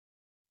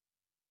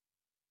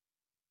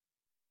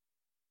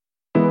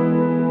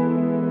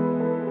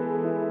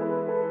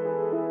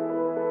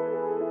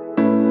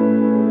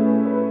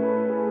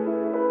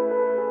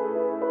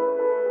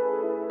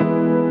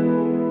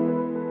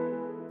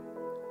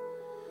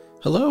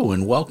Hello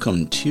and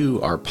welcome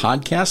to our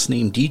podcast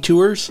named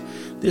Detours.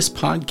 This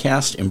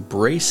podcast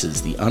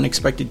embraces the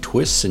unexpected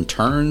twists and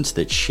turns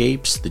that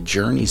shapes the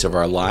journeys of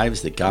our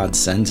lives that God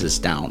sends us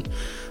down.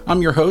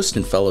 I'm your host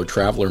and fellow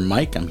traveler,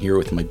 Mike. I'm here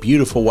with my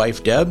beautiful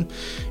wife, Deb,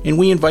 and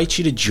we invite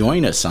you to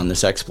join us on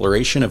this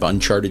exploration of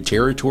uncharted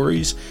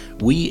territories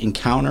we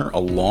encounter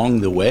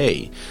along the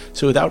way.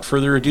 So without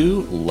further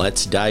ado,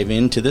 let's dive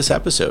into this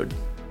episode.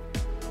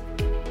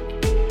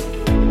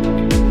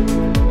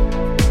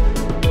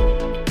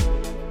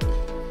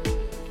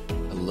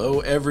 Hello,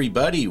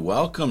 everybody.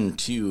 Welcome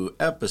to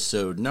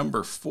episode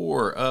number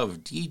 4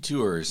 of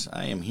Detours.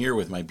 I am here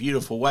with my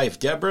beautiful wife,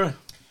 Deborah.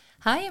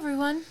 Hi,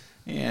 everyone.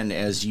 And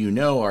as you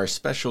know, our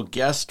special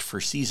guest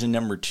for season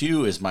number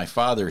 2 is my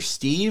father,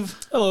 Steve.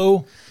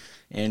 Hello.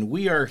 And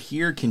we are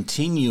here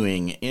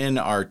continuing in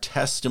our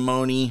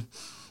testimony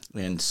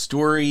and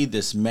story,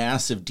 this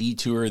massive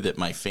detour that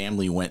my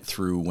family went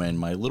through when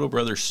my little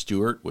brother,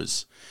 Stuart,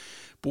 was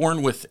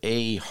born with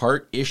a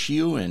heart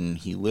issue, and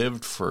he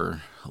lived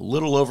for a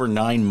little over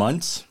 9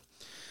 months,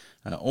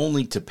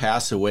 only to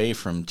pass away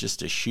from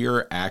just a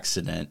sheer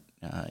accident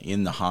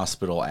in the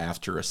hospital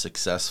after a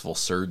successful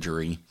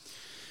surgery.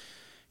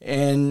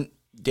 And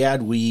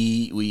Dad,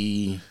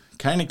 we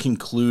kind of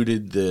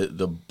concluded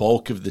the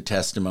bulk of the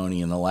testimony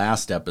in the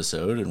last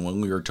episode, and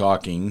when we were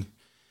talking,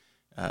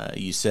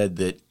 you said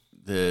that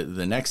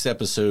the next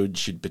episode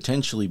should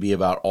potentially be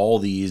about all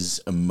these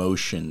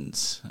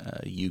emotions.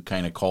 You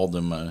kind of called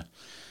them a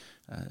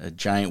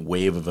giant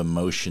wave of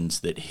emotions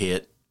that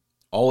hit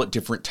all at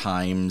different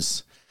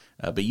times,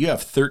 but you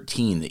have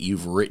 13 that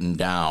you've written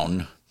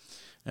down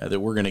that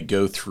we're going to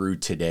go through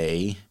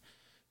today.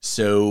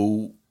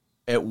 So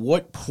at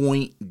what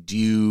point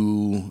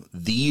do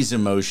these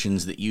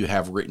emotions that you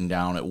have written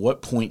down, at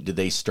what point do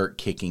they start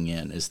kicking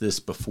in? Is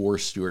this before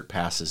Stuart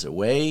passes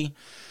away?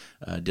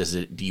 Do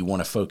you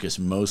want to focus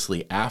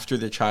mostly after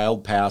the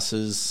child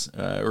passes,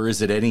 or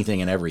is it anything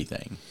and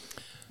everything?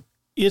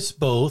 It's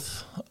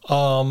both.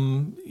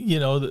 When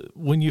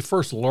you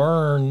first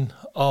learn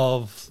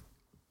of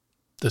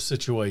the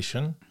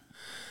situation,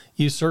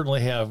 you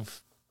certainly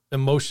have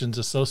emotions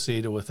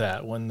associated with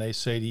that. When they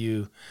say to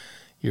you,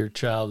 your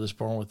child is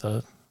born with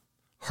a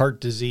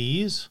heart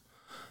disease,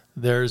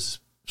 there's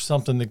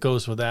something that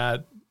goes with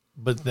that,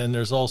 but then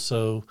there's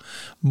also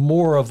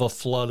more of a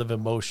flood of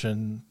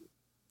emotion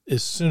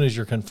as soon as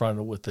you're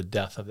confronted with the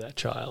death of that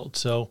child.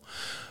 So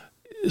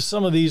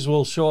some of these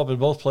will show up in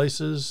both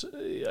places.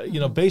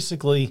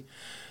 Basically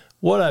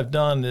what I've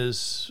done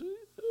is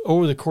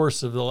over the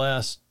course of the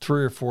last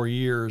 3 or 4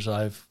 years,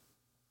 I've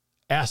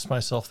asked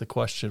myself the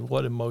question,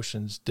 what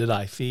emotions did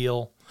I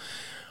feel?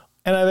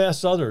 And I've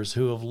asked others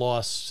who have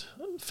lost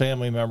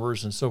family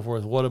members and so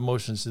forth, what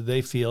emotions did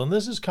they feel? And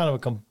this is kind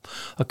of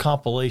a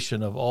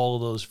compilation of all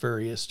of those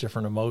various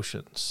different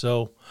emotions.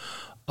 So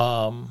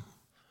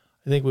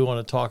I think we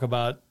want to talk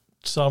about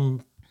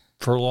some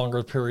for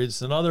longer periods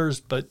than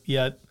others, but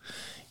yet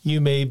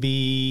you may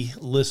be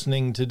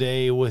listening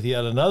today with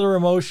yet another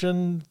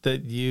emotion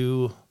that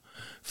you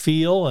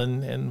feel.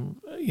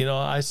 And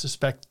I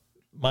suspect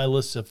my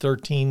list of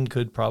 13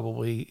 could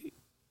probably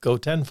go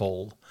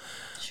tenfold.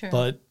 Sure.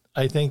 But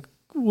I think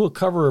we'll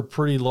cover a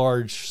pretty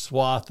large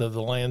swath of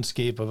the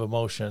landscape of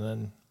emotion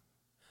in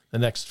the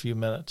next few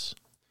minutes.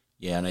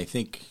 Yeah, and I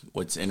think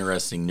what's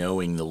interesting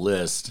knowing the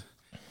list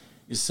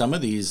is some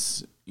of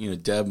these,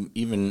 Deb,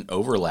 even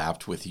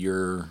overlapped with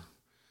your,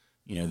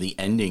 the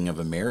ending of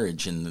a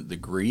marriage and the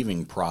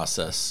grieving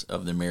process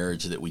of the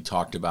marriage that we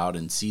talked about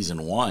in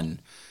season 1.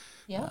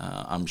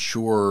 Yeah. I'm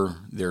sure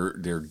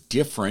they're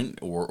different,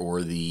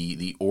 or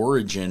the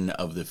origin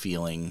of the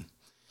feeling,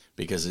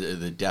 because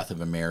the death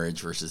of a marriage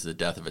versus the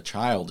death of a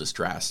child is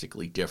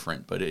drastically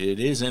different. But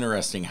it is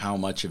interesting how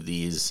much of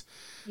these,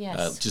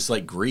 Yes. just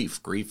like grief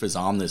is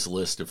on this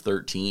list of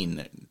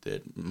 13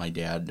 that my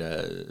dad,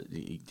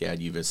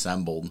 you've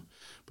assembled.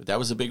 But that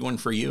was a big one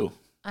for you.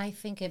 I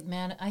think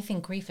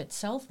grief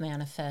itself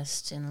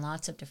manifests in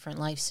lots of different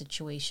life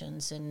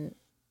situations, and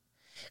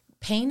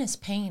pain is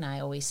pain, I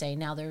always say.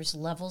 Now, there's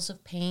levels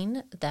of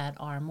pain that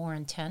are more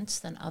intense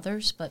than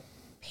others, but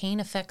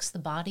pain affects the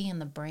body and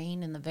the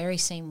brain in the very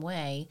same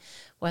way,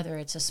 whether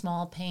it's a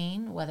small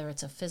pain, whether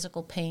it's a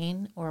physical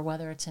pain, or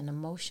whether it's an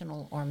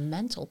emotional or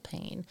mental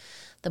pain.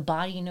 The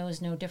body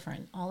knows no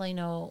different.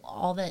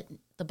 All that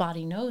the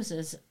body knows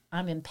is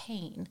I'm in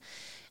pain,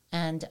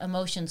 and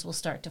emotions will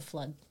start to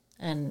flood.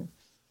 And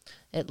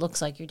it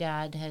looks like your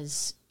dad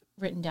has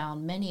written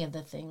down many of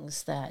the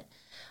things that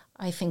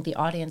I think the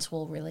audience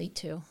will relate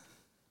to.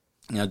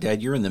 Now,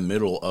 Dad, you're in the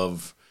middle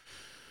of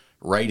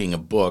writing a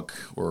book,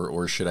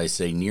 or should I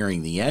say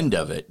nearing the end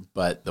of it,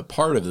 but the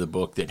part of the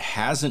book that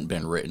hasn't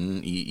been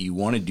written, you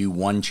want to do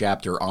one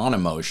chapter on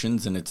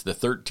emotions, and it's the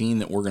 13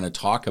 that we're going to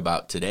talk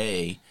about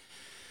today.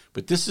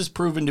 But this has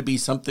proven to be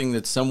something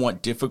that's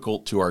somewhat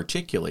difficult to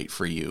articulate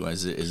for you.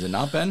 Is it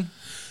not, Ben?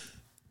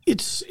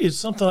 It's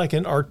something I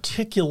can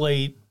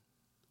articulate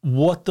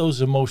what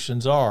those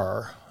emotions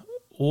are.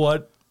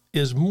 What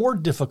is more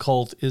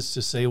difficult is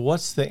to say,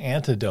 what's the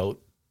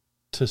antidote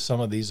to some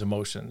of these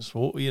emotions?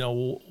 Well,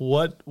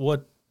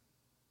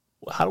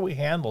 how do we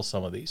handle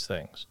some of these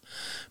things?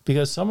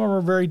 Because some of them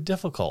are very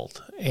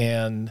difficult.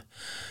 And,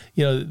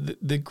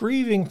 the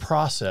grieving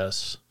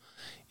process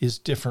is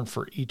different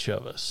for each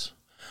of us.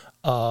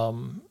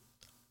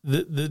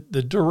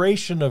 The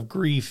duration of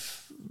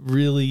grief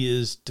really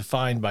is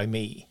defined by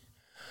me.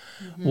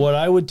 Mm-hmm. What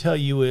I would tell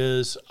you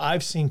is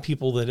I've seen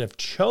people that have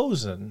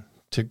chosen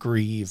to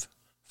grieve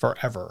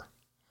forever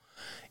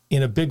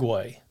in a big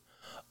way.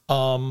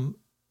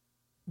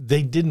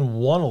 They didn't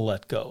want to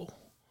let go.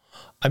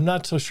 I'm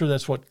not so sure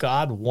that's what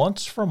God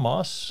wants from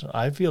us.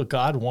 I feel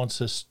God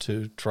wants us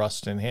to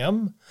trust in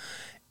him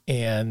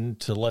and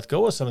to let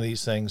go of some of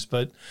these things.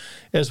 But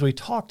as we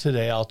talk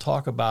today, I'll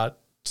talk about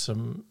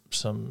some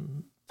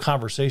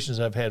conversations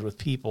I've had with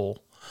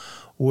people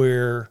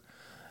where,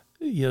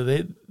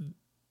 they,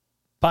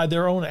 by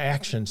their own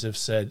actions, have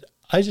said,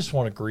 I just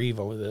want to grieve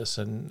over this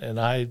and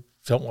I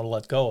don't want to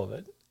let go of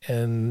it.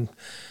 And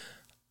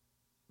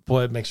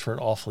boy, it makes for an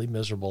awfully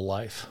miserable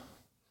life.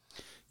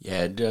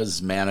 Yeah, it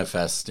does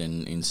manifest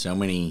in so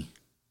many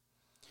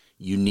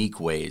unique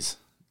ways.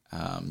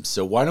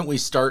 So why don't we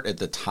start at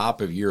the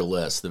top of your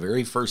list? The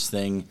very first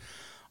thing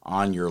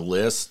on your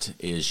list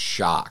is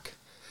shock.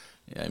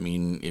 I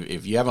mean,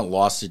 if you haven't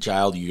lost a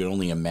child, you can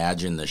only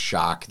imagine the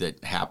shock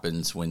that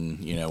happens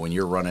when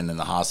you're running in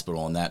the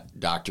hospital and that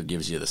doctor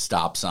gives you the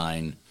stop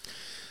sign,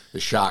 the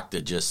shock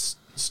that just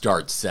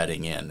starts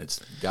setting in. It's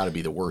got to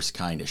be the worst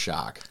kind of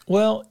shock.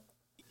 Well,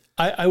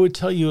 I would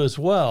tell you as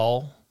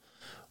well,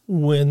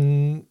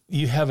 when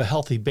you have a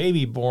healthy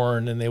baby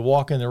born and they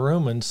walk in the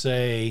room and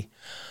say,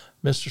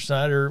 Mr.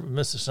 Snyder,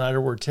 Mrs. Snyder,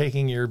 we're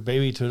taking your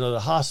baby to another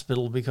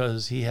hospital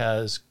because he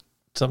has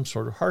some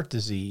sort of heart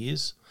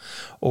disease,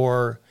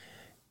 or,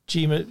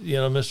 gee,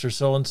 Mr.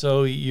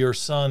 So-and-so, your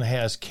son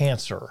has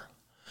cancer.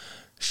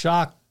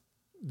 Shock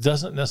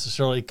doesn't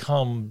necessarily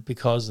come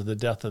because of the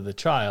death of the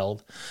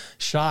child.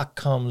 Shock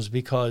comes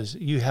because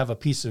you have a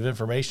piece of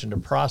information to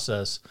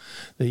process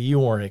that you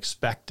weren't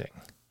expecting.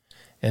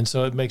 And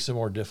so it makes it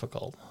more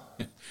difficult.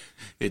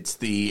 It's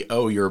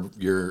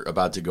you're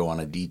about to go on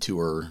a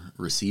detour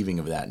receiving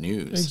of that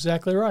news.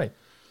 Exactly right.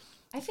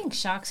 I think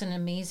shock's an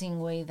amazing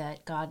way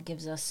that God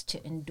gives us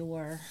to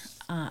endure.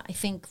 I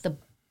think the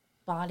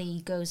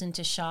body goes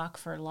into shock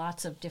for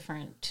lots of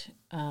different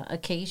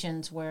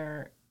occasions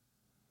where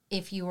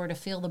if you were to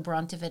feel the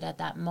brunt of it at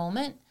that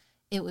moment,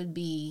 it would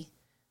be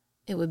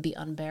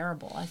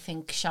unbearable. I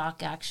think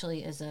shock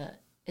actually is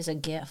a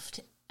gift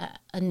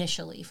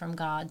initially from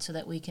God so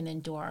that we can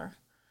endure.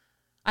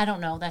 I don't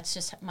know. That's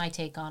just my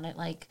take on it.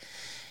 Like,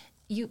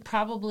 you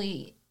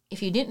probably,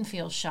 if you didn't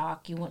feel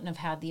shock, you wouldn't have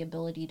had the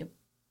ability to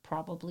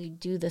probably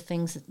do the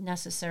things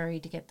necessary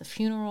to get the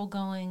funeral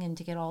going and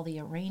to get all the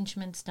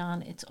arrangements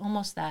done. It's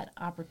almost that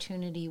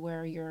opportunity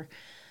where you're,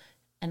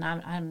 and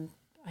I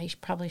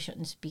probably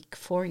shouldn't speak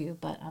for you,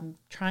 but I'm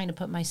trying to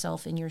put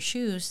myself in your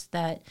shoes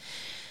that,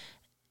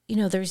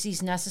 there's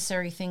these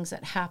necessary things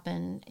that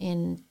happen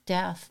in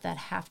death that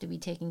have to be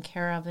taken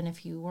care of. And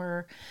if you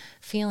were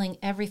feeling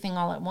everything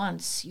all at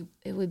once,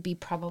 it would be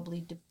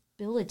probably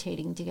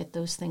debilitating to get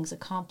those things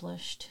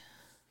accomplished.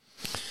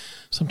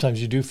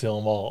 Sometimes you do feel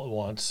them all at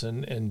once,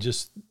 and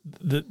just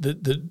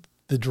the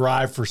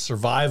drive for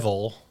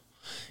survival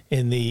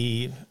and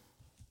the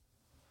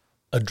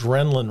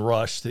adrenaline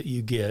rush that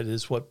you get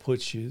is what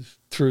puts you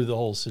through the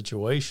whole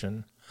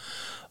situation.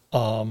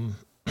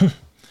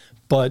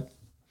 But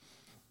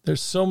there's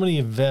so many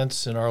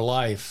events in our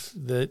life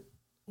that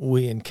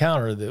we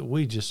encounter that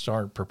we just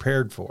aren't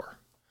prepared for.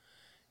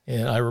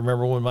 And I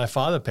remember when my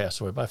father passed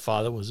away. My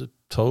father was a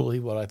totally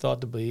what I thought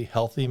to be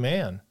healthy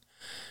man.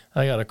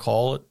 I got a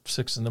call at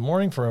 6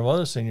 a.m. from my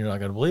mother saying, "You're not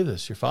going to believe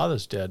this. Your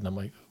father's dead." And I'm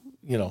like,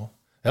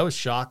 that was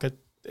shock at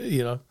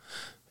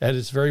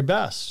its very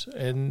best.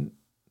 And,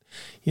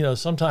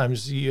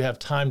 sometimes you have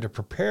time to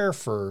prepare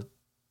for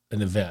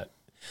an event.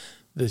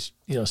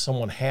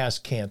 Someone has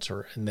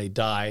cancer and they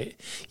die.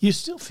 You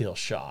still feel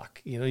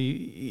shock.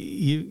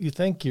 You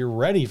think you're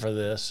ready for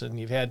this and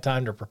you've had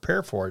time to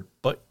prepare for it,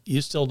 but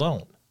you still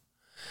don't.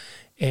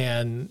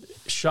 And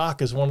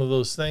shock is one of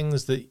those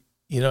things that,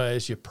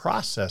 as you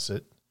process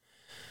it,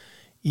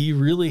 you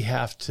really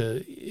have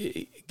to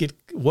get,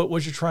 what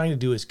you're trying to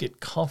do is get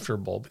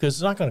comfortable, because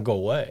it's not going to go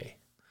away.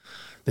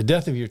 The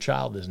death of your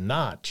child does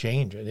not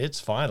change it. It's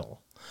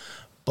final.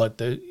 But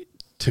to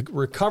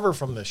recover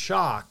from the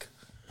shock,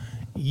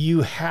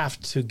 you have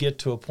to get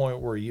to a point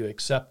where you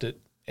accept it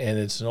and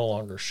it's no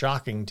longer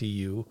shocking to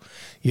you.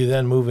 You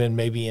then move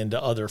maybe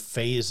into other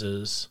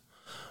phases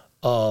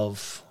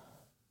of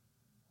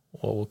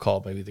what we'll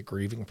call maybe the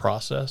grieving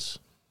process.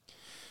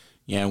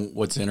 Yeah,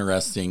 what's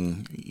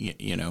interesting,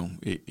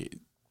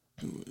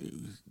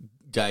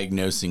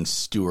 diagnosing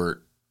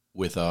Stuart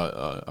with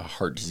a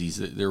heart disease,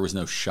 there was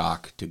no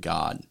shock to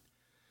God,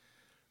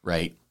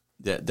 right?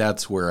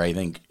 That's where I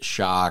think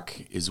shock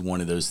is one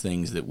of those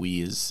things that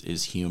we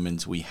as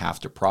humans, we have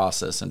to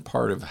process. And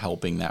part of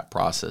helping that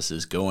process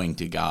is going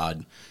to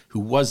God, who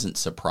wasn't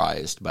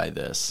surprised by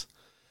this,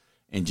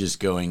 and just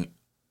going,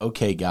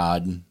 okay,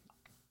 God,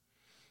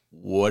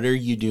 what are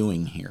you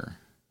doing here?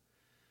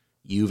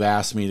 You've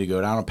asked me to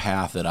go down a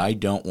path that I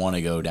don't want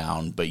to go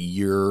down, but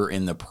you're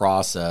in the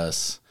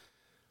process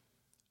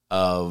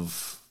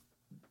of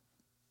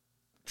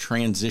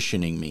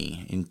transitioning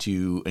me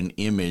into an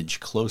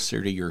image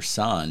closer to your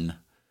son.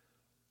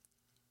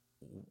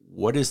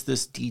 What is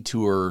this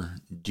detour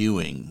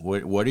doing?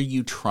 What are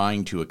you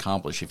trying to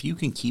accomplish? If you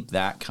can keep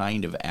that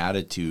kind of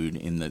attitude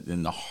in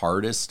the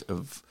hardest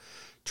of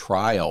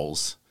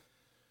trials,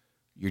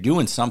 you're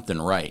doing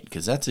something right,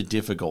 because that's a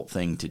difficult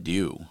thing to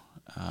do.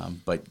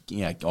 But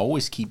yeah,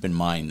 always keep in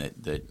mind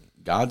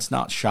that God's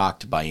not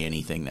shocked by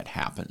anything that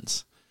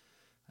happens.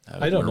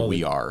 I don't know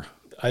we are.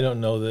 I don't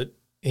know that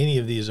any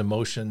of these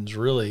emotions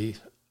really.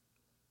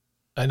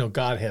 I know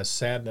God has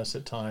sadness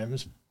at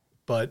times,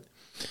 but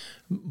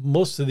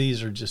most of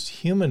these are just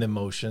human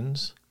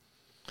emotions,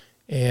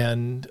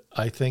 and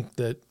I think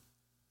that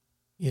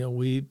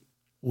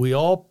we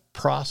all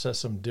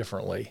process them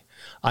differently.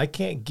 I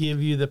can't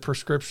give you the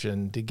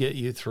prescription to get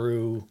you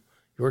through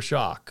your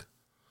shock.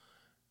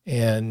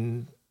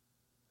 And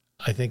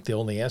I think the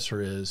only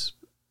answer is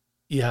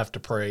you have to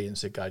pray and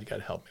say, God, you got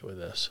to help me with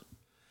this.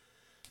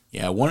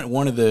 Yeah,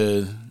 one of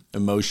the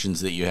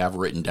emotions that you have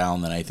written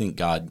down that I think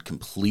God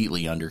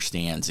completely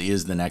understands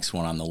is the next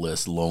one on the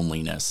list,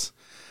 loneliness.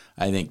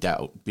 I think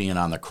that being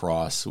on the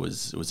cross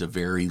was a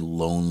very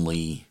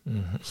lonely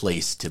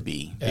place to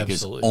be,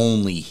 because Absolutely.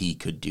 only he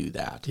could do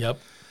that. Yep.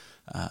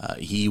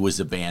 He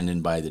was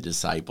abandoned by the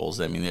disciples.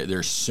 I mean,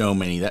 there's so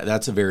many.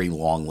 That's a very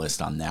long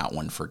list on that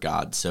one for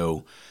God.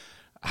 So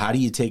how do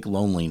you take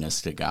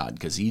loneliness to God?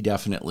 Because he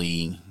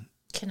definitely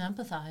can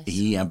empathize.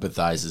 He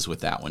empathizes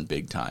with that one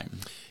big time.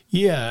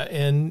 Yeah,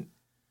 and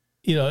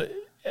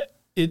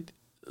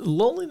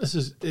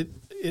loneliness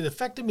it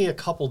affected me a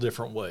couple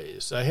different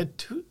ways. I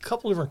had a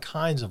couple different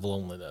kinds of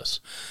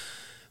loneliness.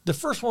 The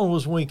first one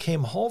was when we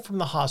came home from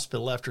the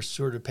hospital after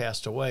Stuart had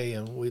passed away,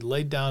 and we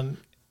laid down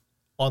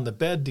on the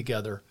bed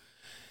together.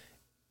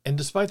 And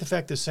despite the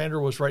fact that Sandra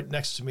was right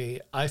next to me,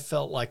 I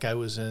felt like I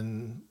was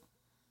in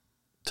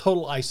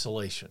total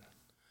isolation.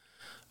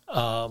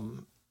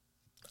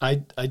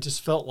 I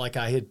just felt like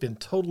I had been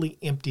totally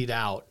emptied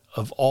out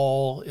of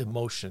all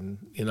emotion.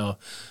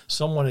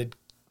 Someone had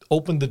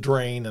opened the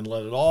drain and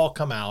let it all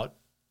come out,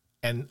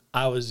 and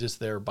I was just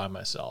there by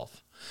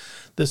myself.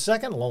 The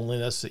second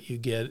loneliness that you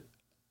get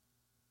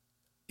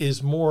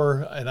is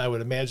more, and I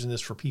would imagine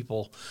this for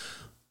people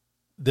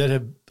that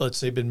have, let's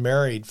say, been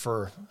married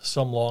for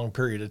some long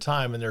period of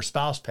time and their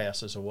spouse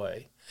passes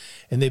away,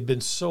 and they've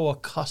been so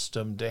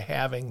accustomed to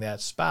having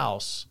that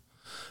spouse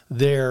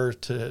there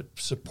to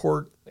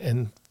support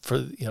and for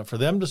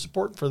them to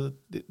support, for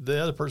the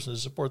other person to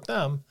support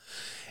them.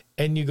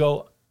 And you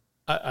go,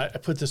 I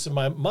put this in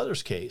my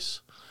mother's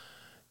case.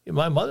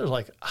 My mother's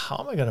like, how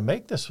am I going to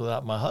make this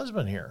without my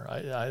husband here?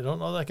 I don't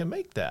know that I can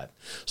make that.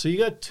 So you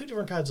got two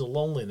different kinds of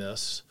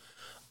loneliness.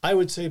 I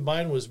would say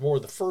mine was more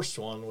the first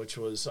one, which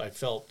was I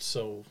felt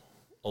so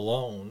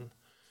alone.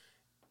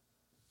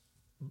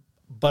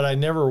 But I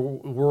never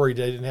worried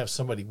I didn't have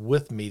somebody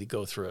with me to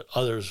go through it.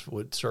 Others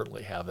would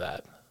certainly have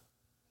that.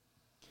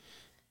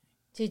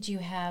 Did you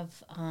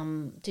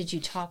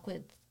talk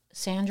with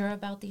Sandra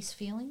about these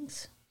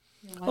feelings?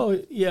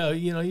 Oh, yeah.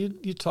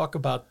 You talk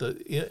about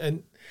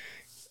and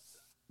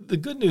the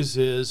good news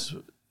is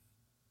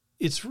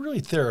it's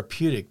really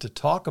therapeutic to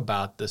talk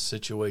about this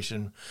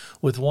situation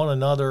with one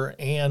another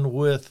and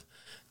with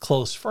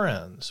close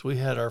friends. We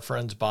had our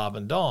friends Bob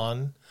and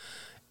Dawn,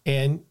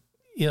 and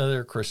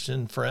they're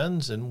Christian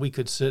friends, and we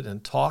could sit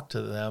and talk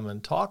to them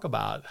and talk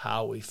about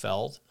how we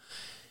felt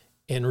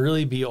and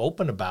really be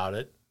open about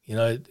it.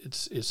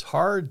 It's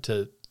hard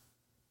to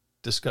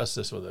discuss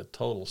this with a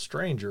total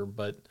stranger,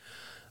 but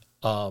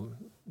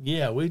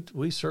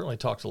we certainly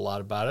talked a lot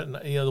about it.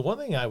 And the one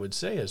thing I would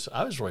say is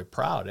I was really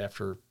proud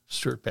after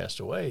Stuart passed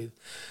away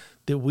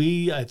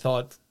that I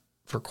thought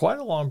for quite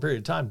a long period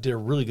of time did a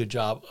really good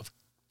job of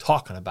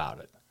talking about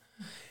it.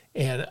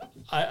 And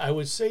I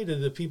would say to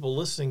the people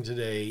listening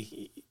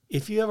today,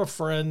 if you have a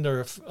friend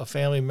or a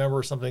family member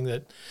or something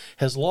that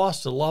has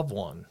lost a loved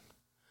one,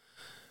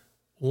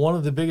 one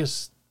of the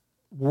biggest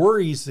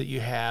worries that you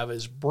have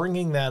is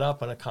bringing that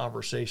up in a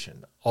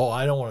conversation. Oh,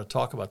 I don't want to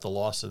talk about the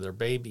loss of their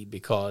baby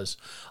because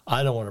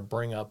I don't want to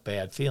bring up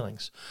bad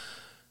feelings.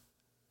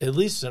 At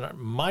least in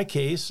my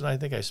case, and I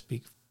think I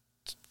speak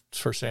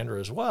for Sandra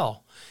as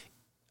well,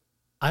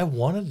 I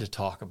wanted to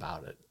talk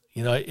about it.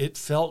 It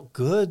felt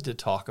good to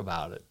talk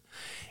about it.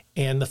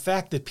 And the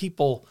fact that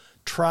people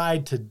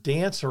tried to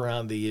dance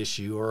around the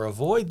issue or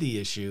avoid the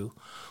issue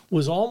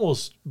was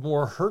almost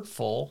more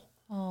hurtful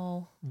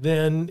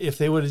than if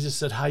they would have just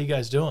said, how you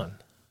guys doing?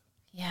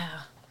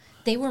 Yeah.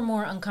 They were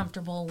more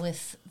uncomfortable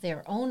with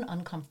their own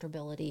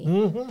uncomfortability.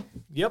 Mm-hmm.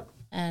 Yep.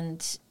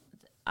 And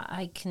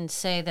I can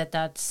say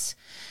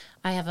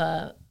I have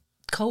a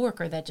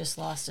coworker that just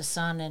lost a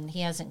son, and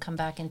he hasn't come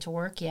back into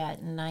work yet.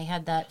 And I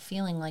had that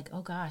feeling like,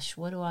 oh gosh,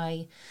 what do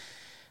I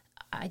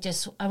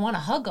want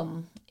to hug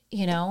him,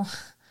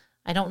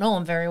 I don't know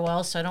him very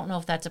well, so I don't know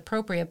if that's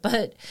appropriate,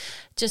 but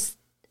just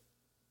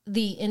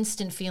the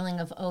instant feeling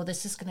of, oh,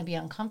 this is going to be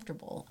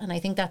uncomfortable. And I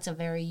think that's a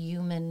very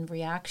human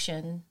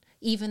reaction,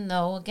 even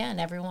though, again,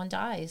 everyone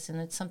dies and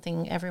it's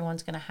something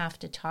everyone's going to have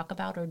to talk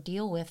about or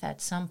deal with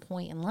at some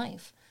point in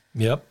life.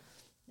 Yep.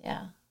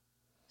 Yeah.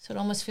 So it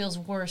almost feels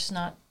worse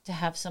not to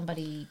have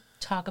somebody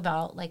talk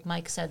about, like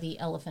Mike said, the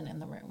elephant in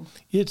the room.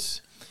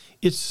 It's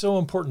so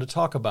important to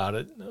talk about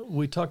it.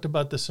 We talked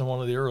about this in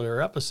one of the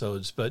earlier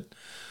episodes, but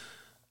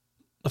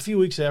a few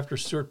weeks after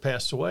Stuart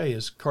passed away,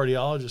 his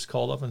cardiologist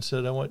called up and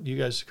said, I want you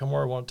guys to come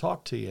over. I want to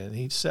talk to you. And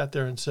he sat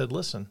there and said,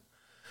 listen,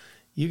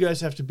 you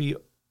guys have to be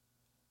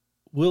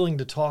willing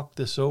to talk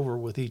this over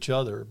with each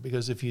other,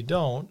 because if you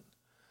don't,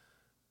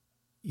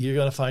 you're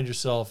going to find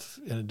yourself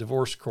in a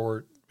divorce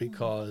court,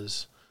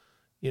 because,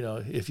 you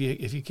know, if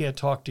you can't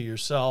talk to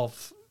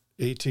yourselves,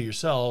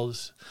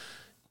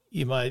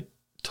 you might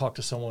talk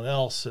to someone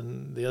else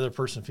and the other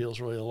person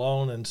feels really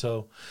alone. And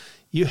so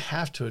you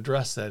have to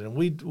address that. And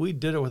we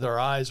did it with our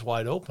eyes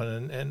wide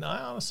open. And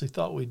I honestly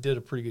thought we did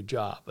a pretty good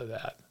job of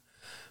that,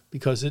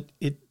 because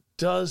it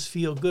does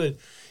feel good.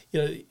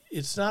 You know,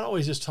 it's not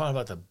always just talking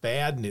about the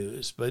bad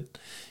news, but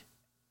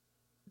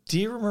do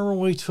you remember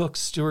when we took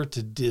Stuart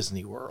to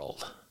Disney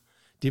World?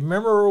 Do you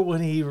remember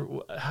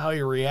how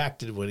he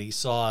reacted when he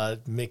saw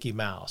Mickey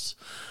Mouse?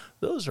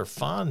 Those are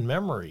fond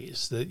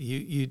memories that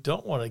you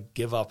don't want to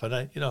give up.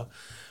 And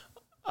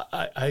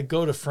I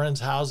go to friends'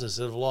 houses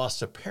that have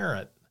lost a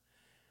parent,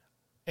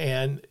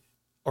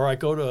 or I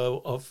go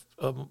to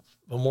a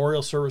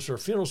memorial service or a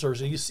funeral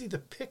service, and you see the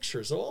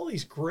pictures of all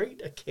these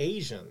great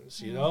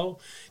occasions, you know?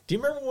 Do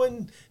you remember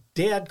when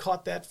Dad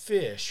caught that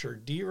fish? Or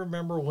do you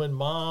remember when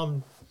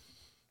Mom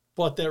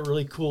bought that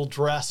really cool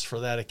dress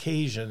for that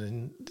occasion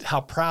and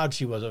how proud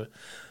she was of it?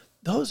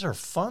 Those are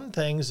fun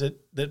things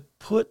that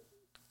put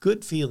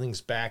good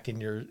feelings back in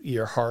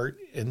your heart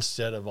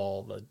instead of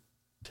all the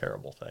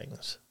terrible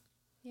things.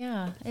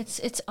 Yeah,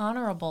 it's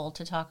honorable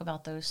to talk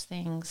about those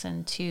things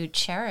and to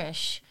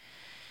cherish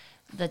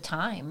the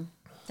time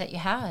that you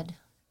had.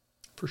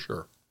 For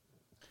sure.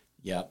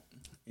 Yep.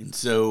 And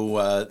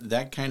so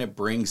that kind of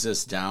brings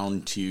us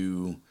down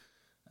to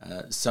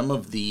some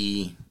of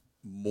the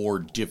more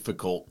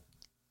difficult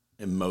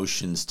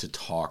emotions to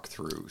talk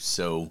through.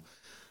 So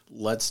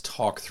let's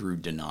talk through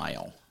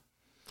denial.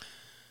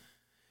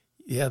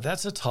 Yeah,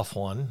 that's a tough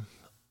one.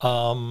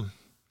 I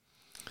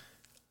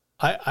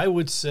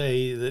would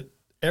say that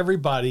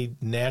everybody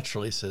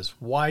naturally says,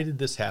 why did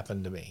this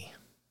happen to me?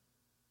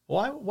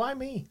 Why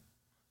me?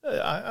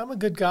 I'm a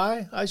good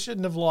guy. I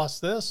shouldn't have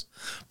lost this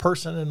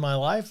person in my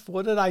life.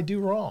 What did I do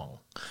wrong?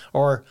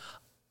 Or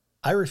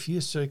I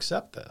refuse to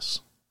accept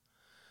this.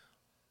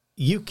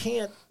 You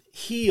can't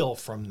heal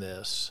from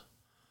this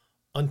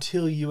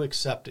until you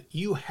accept it.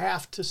 You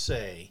have to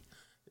say,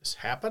 this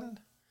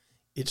happened,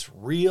 it's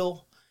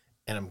real,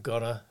 and I'm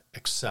going to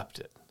accept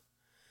it.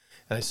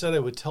 And I said I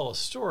would tell a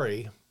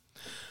story.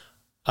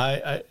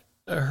 I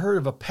heard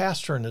of a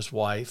pastor and his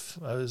wife.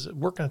 I was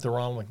working at the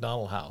Ronald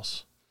McDonald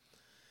House,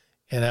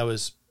 and I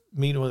was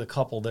meeting with a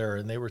couple there,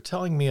 and they were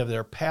telling me of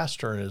their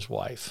pastor and his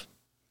wife.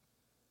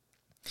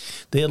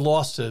 They had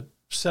lost a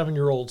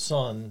 7-year-old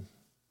son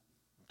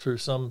through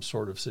some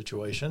sort of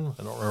situation.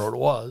 I don't remember what it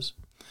was.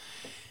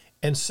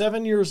 And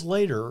 7 years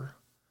later,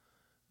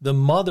 the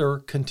mother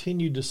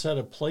continued to set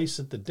a place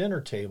at the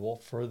dinner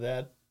table for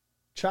that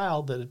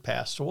child that had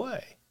passed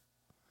away.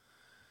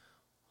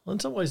 Well, in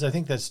some ways, I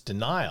think that's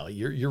denial.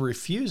 You're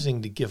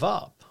refusing to give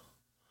up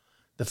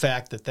the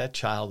fact that that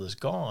child is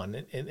gone.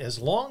 And as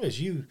long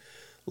as you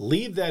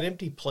leave that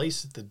empty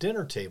place at the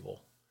dinner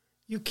table,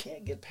 you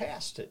can't get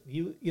past it.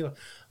 You know,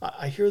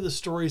 I hear the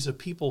stories of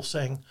people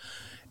saying,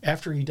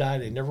 after he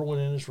died, I never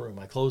went in his room.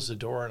 I closed the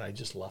door and I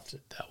just left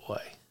it that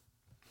way.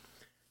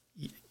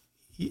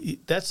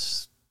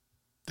 That's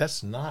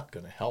not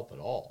going to help at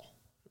all.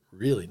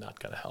 Really not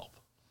going to help.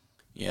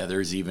 Yeah,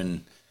 there's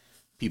even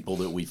people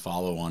that we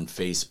follow on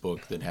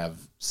Facebook that have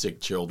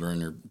sick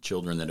children or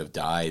children that have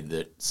died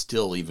that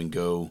still even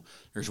go.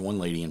 There's one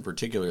lady in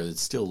particular that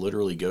still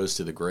literally goes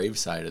to the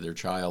graveside of their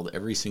child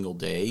every single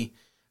day.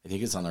 I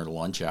think it's on their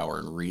lunch hour,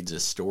 and reads a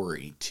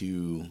story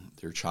to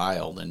their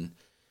child. And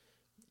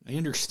I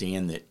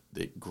understand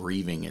that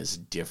grieving is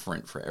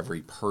different for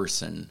every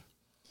person.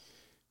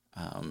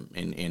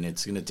 And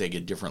it's going to take a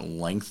different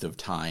length of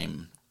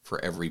time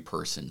for every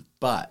person.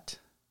 But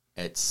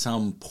at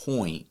some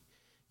point,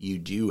 you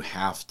do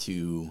have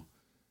to,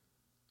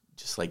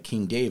 just like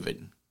King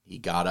David, he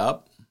got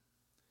up,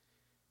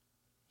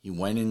 he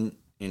went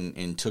in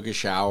and took a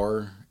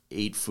shower,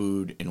 ate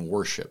food, and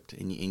worshiped.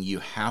 And you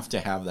have to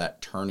have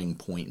that turning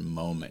point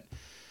moment.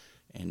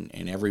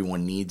 And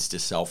everyone needs to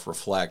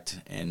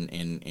self-reflect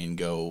and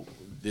go,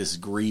 this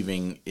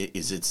grieving,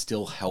 is it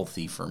still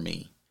healthy for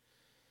me?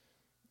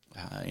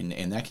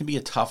 And that can be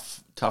a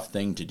tough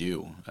thing to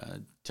do,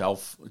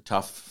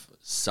 tough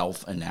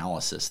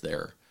self-analysis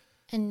there.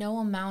 And no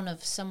amount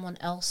of someone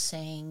else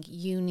saying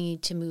you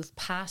need to move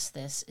past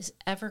this is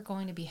ever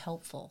going to be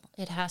helpful.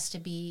 It has to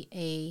be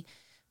a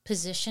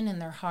position in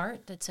their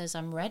heart that says,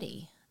 I'm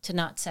ready to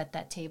not set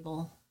that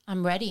table.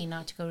 I'm ready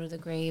not to go to the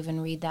grave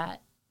and read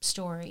that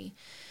story,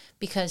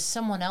 because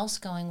someone else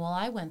going, well,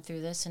 I went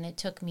through this and it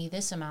took me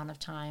this amount of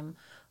time,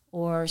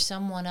 or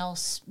someone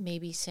else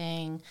maybe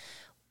saying,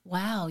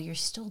 wow, you're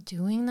still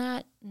doing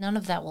that? None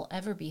of that will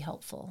ever be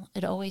helpful.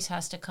 It always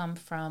has to come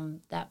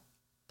from that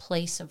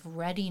place of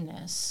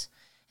readiness.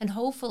 And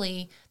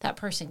hopefully that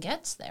person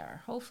gets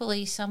there.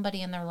 Hopefully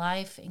somebody in their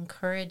life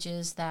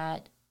encourages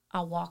that,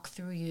 I'll walk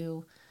through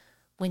you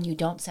when you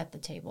don't set the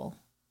table.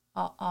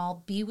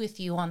 I'll be with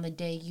you on the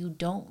day you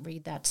don't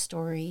read that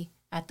story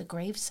at the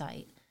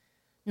gravesite.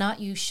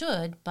 Not you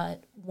should,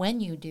 but when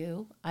you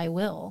do, I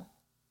will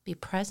be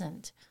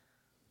present.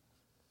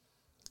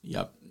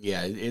 Yep.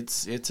 Yeah,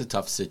 it's a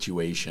tough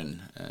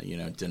situation.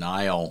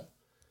 Denial.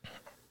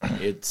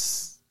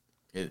 It's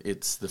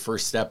the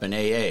first step in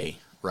AA,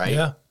 right?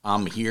 Yeah.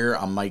 I'm here.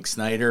 I'm Mike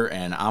Snyder,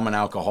 and I'm an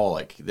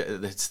alcoholic.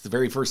 That's the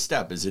very first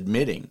step, is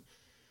admitting.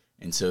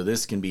 And so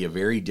this can be a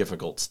very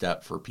difficult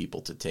step for people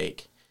to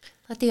take.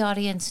 Let the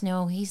audience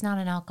know he's not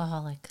an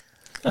alcoholic.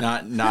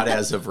 Not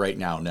as of right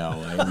now. No,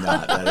 I'm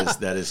not.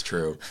 That is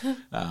true.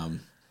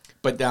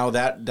 But now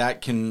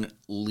that can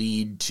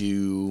lead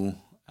to.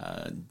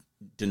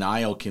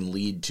 Denial can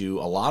lead to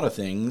a lot of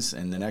things,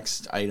 and the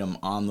next item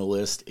on the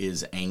list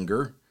is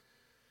anger.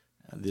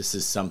 This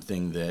is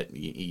something that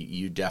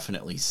you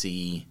definitely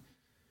see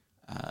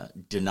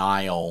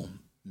denial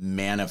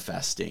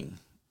manifesting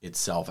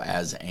itself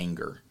as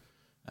anger.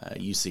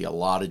 You see a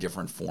lot of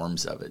different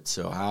forms of it.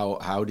 So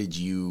how did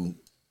you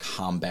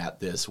combat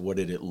this? What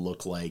did it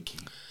look like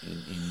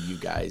in you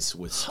guys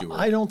with Stuart?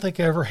 I don't think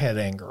I ever had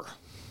anger.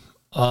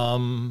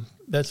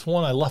 That's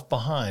one I left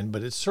behind,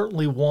 but it's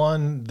certainly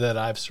one that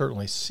I've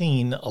certainly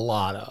seen a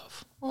lot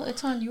of. Well,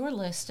 it's on your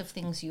list of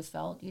things you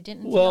felt. You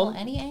didn't feel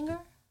any anger?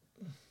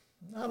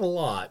 Not a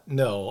lot,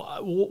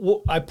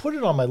 no. I put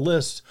it on my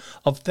list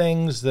of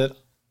things that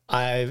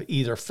I've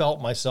either felt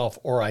myself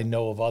or I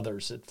know of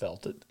others that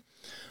felt it.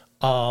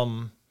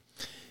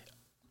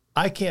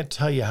 I can't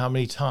tell you how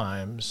many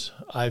times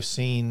I've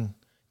seen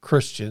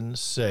Christians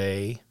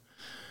say,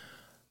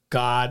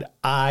 God,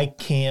 I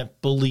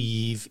can't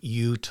believe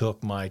you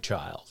took my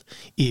child.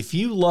 If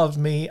you love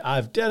me,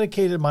 I've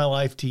dedicated my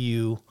life to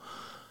you.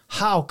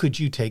 How could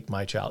you take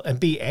my child? And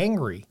be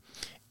angry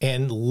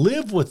and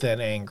live with that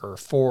anger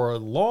for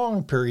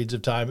long periods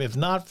of time, if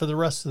not for the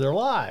rest of their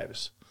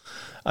lives.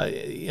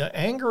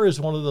 Anger is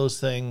one of those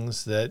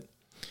things that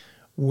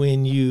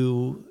when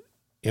you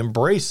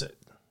embrace it,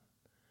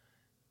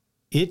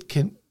 it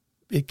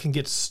can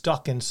get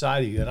stuck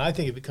inside of you. And I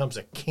think it becomes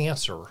a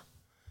cancer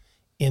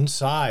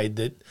inside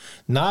that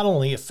not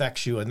only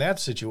affects you in that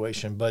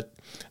situation, but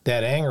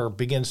that anger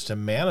begins to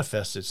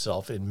manifest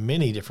itself in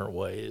many different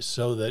ways,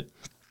 so that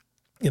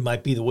it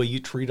might be the way you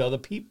treat other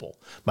people,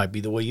 might be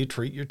the way you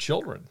treat your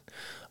children.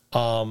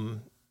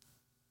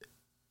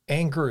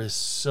 Anger is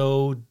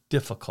so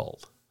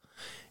difficult.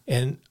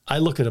 And I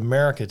look at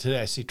America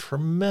today, I see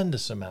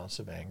tremendous amounts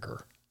of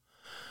anger.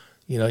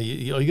 All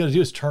you got to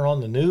do is turn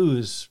on the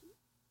news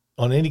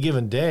on any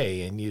given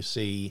day, and you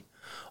see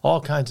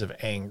all kinds of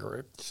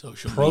anger,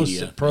 social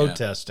media,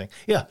 protesting.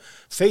 Yeah,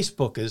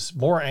 Facebook is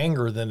more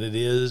anger than it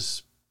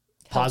is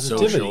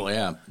positivity. Social,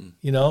 yeah.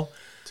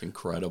 It's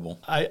incredible.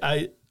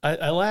 I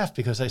laughed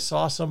because I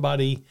saw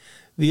somebody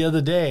the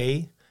other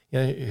day.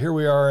 Here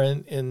we are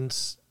in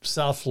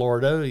South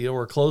Florida.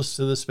 We're close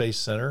to the Space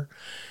Center.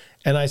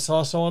 And I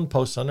saw someone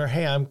post on there,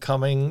 hey, I'm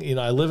coming,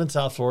 I live in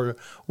South Florida.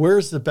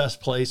 Where's the best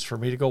place for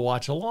me to go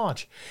watch a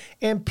launch?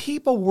 And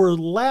people were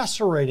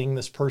lacerating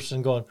this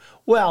person going,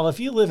 well, if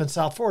you live in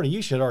South Florida,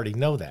 you should already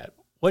know that.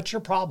 What's your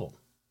problem?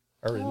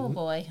 Oh,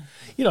 boy.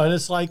 And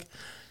it's like,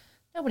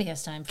 nobody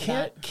has time for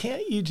that.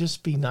 Can't you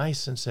just be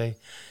nice and say,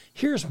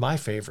 here's my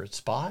favorite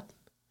spot?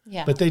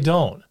 Yeah. But they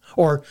don't.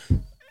 Or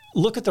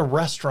look at the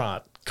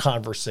restaurant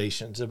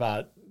conversations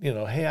about,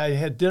 hey, I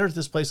had dinner at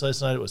this place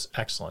last night. It was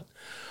excellent.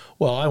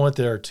 Well, I went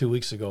there 2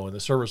 weeks ago, and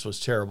the service was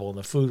terrible, and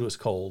the food was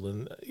cold.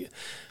 And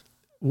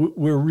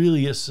we're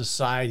really a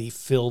society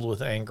filled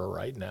with anger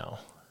right now.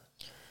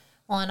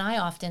 Well, and I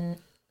often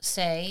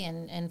say,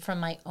 and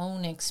from my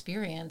own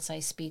experience, I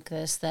speak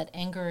this, that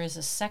anger is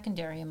a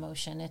secondary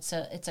emotion. It's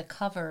a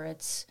cover.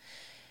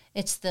 It's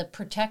the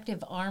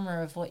protective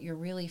armor of what you're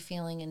really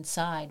feeling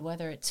inside,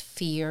 whether it's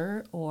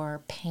fear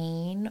or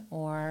pain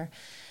or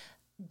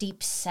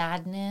deep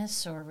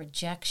sadness or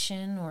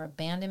rejection or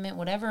abandonment,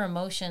 whatever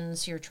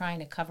emotions you're trying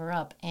to cover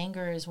up.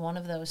 Anger is one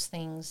of those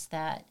things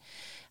that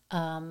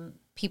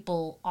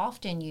people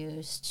often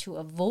use to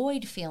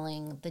avoid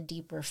feeling the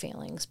deeper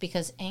feelings,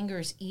 because anger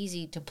is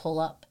easy to pull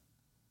up.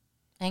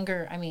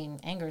 Anger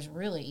is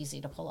really easy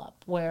to pull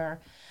up, where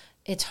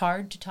it's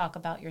hard to talk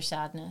about your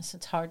sadness.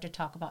 It's hard to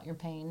talk about your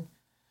pain.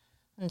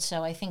 And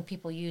so I think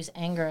people use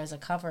anger as a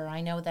cover.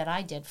 I know that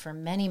I did for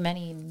many,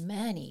 many,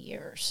 many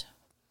years.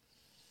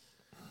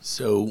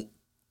 So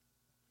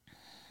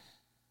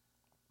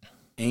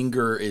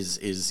anger is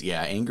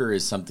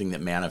something that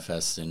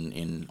manifests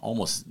in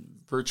almost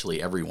virtually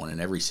everyone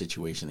in every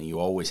situation, that you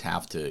always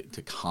have to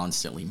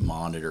constantly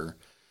monitor.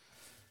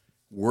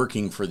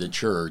 Working for the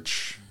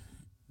church,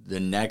 the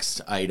next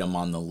item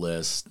on the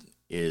list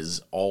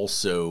is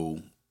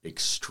also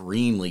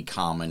extremely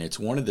common. It's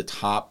one of the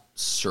top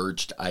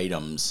searched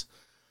items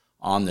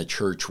on the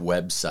church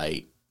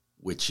website,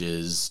 which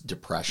is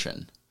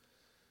depression.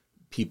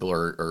 People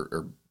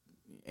are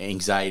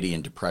anxiety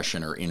and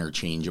depression are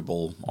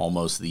interchangeable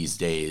almost these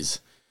days.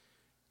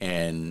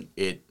 And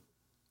it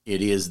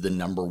is the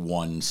number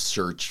one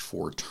searched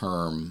for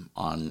term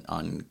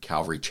on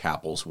Calvary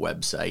Chapel's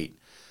website.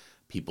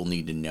 People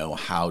need to know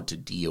how to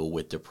deal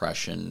with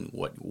depression,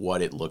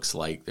 what it looks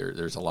like.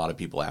 There's a lot of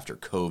people after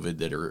COVID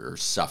that are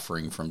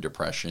suffering from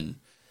depression.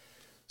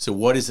 So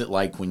what is it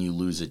like when you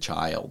lose a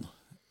child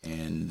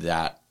and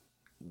that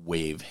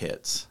wave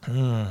hits?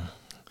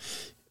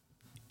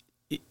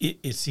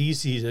 It's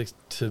easy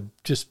to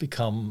just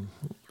become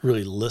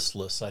really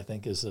listless, I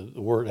think is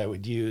the word I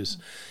would use.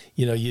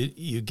 You know,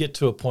 you get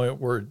to a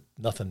point where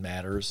nothing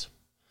matters.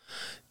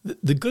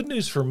 The good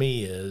news for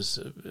me is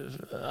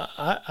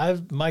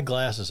my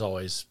glass is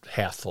always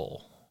half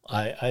full.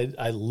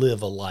 I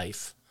live a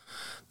life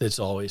that's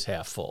always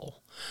half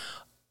full.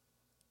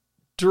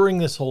 During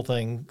this whole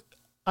thing,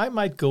 I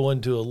might go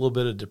into a little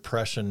bit of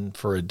depression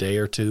for a day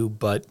or two,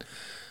 but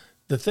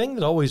the thing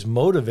that always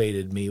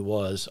motivated me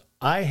was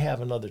I have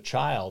another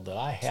child that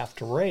I have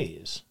to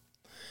raise,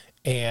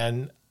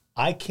 and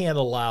I can't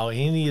allow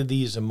any of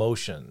these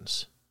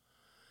emotions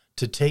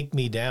to take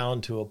me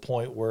down to a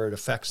point where it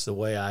affects the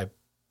way I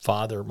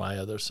father my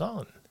other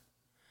son.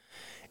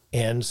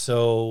 And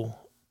so,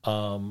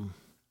 I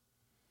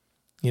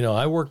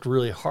worked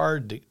really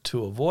hard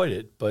to avoid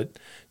it. But,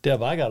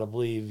 Deb, I got to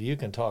believe you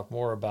can talk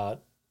more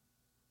about,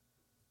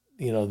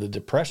 the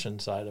depression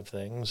side of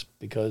things,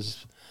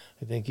 because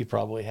I think you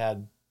probably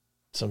had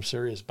some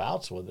serious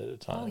bouts with it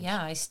at times. Oh,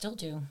 yeah, I still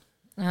do.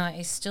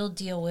 I still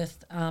deal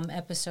with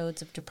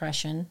episodes of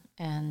depression,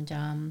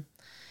 and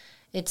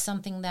it's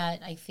something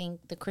that I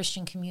think the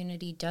Christian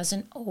community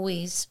doesn't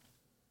always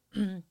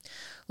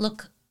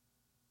look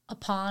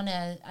upon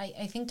as.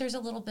 I think there's a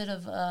little bit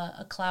of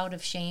a cloud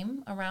of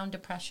shame around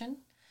depression.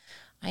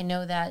 I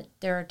know that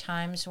there are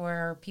times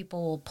where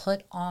people will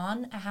put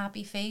on a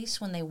happy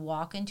face when they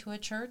walk into a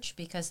church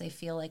because they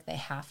feel like they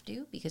have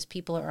to, because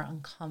people are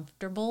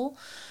uncomfortable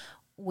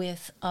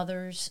with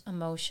others'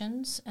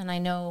 emotions. And I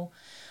know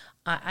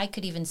I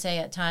could even say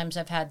at times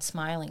I've had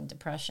smiling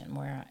depression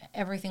where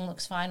everything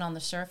looks fine on the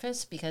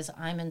surface because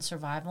I'm in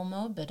survival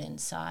mode, but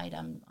inside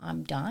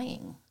I'm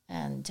dying.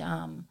 And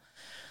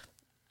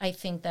I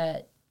think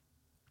that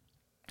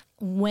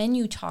when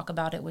you talk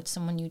about it with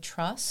someone you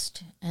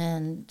trust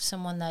and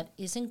someone that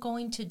isn't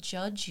going to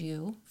judge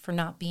you for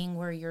not being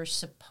where you're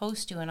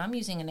supposed to, and I'm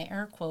using an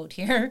air quote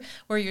here,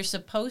 where you're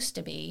supposed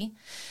to be,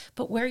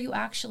 but where you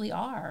actually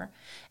are,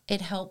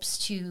 it helps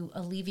to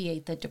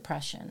alleviate the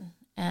depression.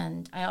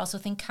 And I also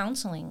think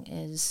counseling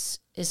is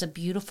a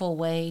beautiful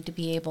way to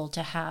be able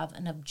to have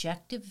an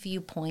objective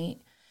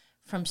viewpoint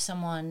from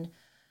someone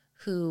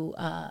who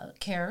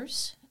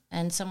cares,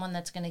 and someone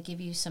that's going to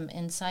give you some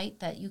insight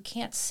that you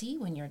can't see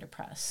when you're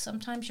depressed.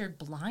 Sometimes you're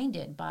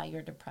blinded by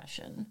your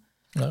depression.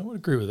 I would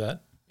agree with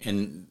that.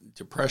 And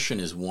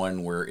depression is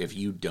one where if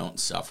you don't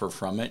suffer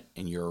from it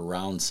and you're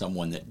around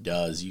someone that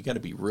does, you got to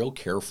be real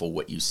careful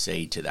what you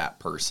say to that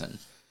person.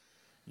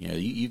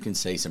 You can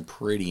say some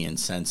pretty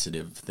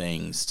insensitive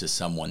things to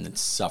someone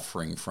that's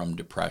suffering from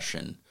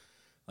depression.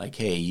 Like,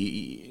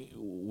 hey,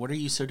 what are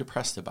you so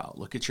depressed about?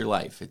 Look at your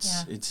life.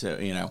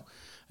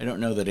 I don't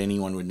know that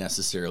anyone would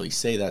necessarily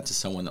say that to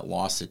someone that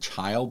lost a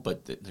child,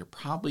 but there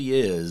probably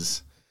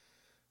is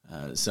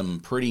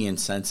some pretty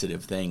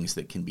insensitive things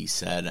that can be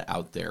said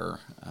out there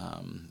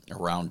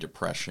around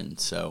depression.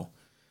 So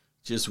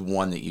just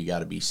one that you got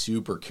to be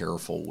super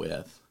careful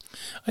with.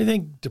 I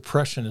think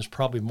depression is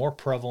probably more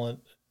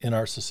prevalent in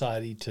our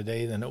society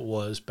today than it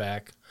was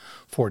back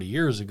 40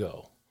 years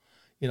ago.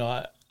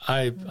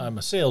 I'm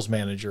a sales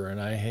manager,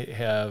 and I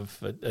have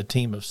a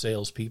team of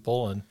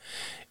salespeople, and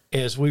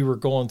as we were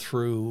going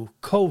through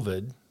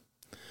COVID,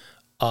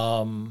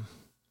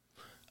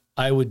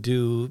 I would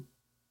do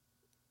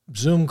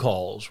Zoom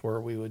calls where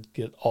we would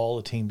get all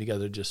the team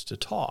together just to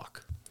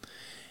talk.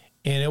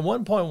 And at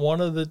one point,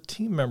 one of the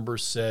team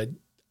members said,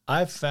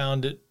 I've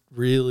found it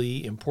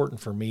really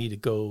important for me to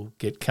go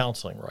get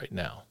counseling right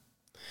now.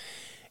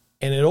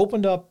 And it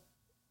opened up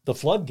the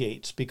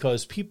floodgates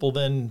because people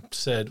then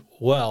said,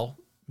 well,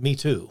 me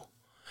too.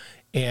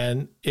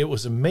 And it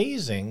was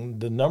amazing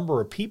the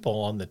number of people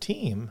on the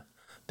team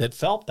that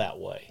felt that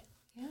way.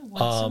 Yeah, when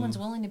someone's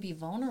willing to be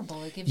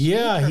vulnerable, it gives you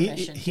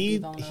permission to be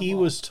vulnerable. He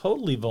was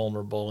totally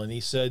vulnerable, and he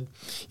said,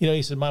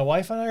 my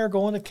wife and I are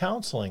going to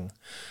counseling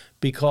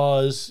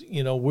because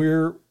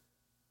we're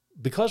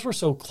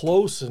so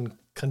close in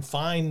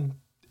confined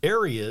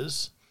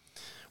areas,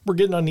 we're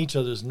getting on each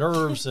other's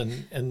nerves,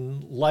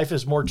 and life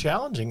is more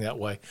challenging that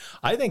way.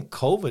 I think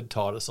COVID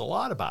taught us a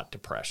lot about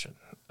depression.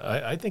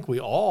 I think we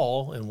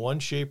all, in one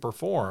shape or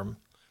form,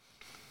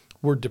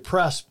 were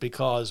depressed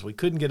because we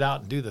couldn't get out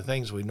and do the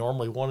things we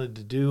normally wanted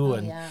to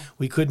do,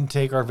 we couldn't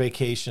take our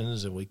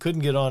vacations, and we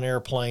couldn't get on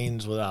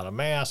airplanes without a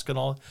mask and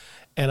all.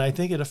 And I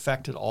think it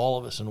affected all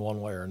of us in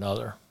one way or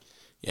another.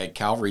 Yeah, at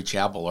Calvary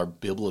Chapel, our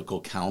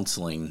biblical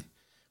counseling,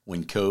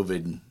 when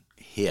COVID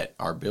hit,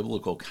 our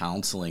biblical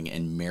counseling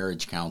and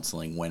marriage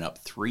counseling went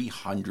up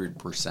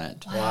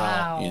 300%.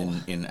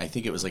 Wow. In I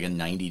think it was like a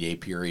 90-day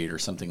period or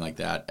something like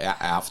that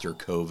after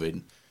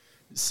COVID,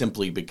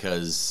 simply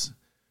because,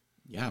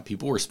 yeah,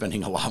 people were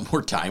spending a lot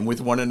more time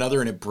with one another,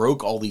 and it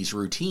broke all these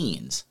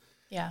routines.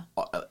 Yeah.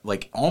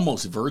 Like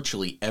almost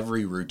virtually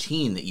every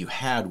routine that you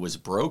had was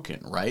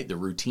broken, right? The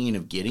routine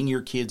of getting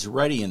your kids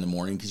ready in the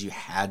morning because you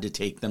had to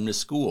take them to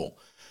school.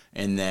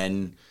 And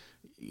then,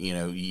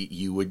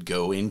 you would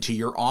go into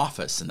your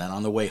office, and then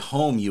on the way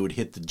home, you would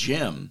hit the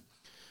gym.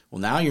 Well,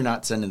 now you're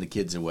not sending the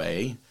kids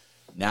away.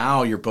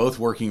 Now you're both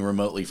working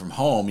remotely from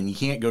home, and you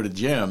can't go to the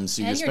gym.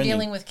 So and you're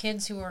dealing with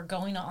kids who are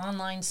going to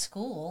online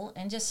school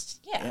and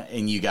just,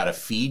 And you got to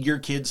feed your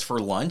kids for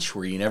lunch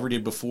where you never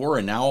did before.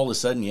 And now all of a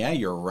sudden,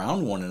 you're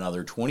around one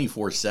another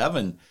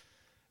 24/7.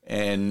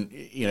 And,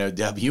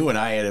 Deb, you and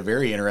I had a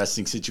very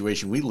interesting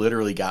situation. We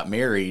literally got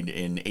married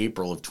in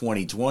April of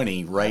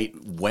 2020, right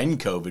when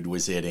COVID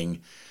was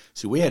hitting.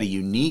 So we had a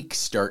unique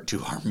start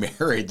to our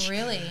marriage.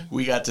 Really?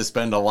 We got to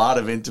spend a lot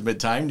of intimate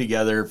time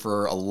together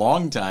for a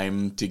long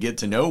time to get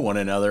to know one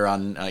another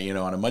on,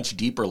 on a much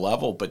deeper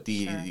level. But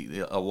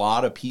a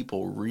lot of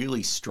people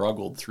really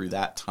struggled through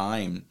that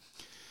time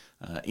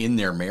in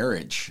their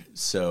marriage.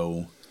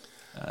 So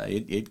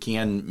it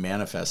can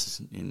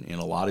manifest in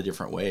a lot of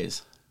different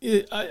ways.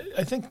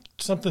 I think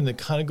something that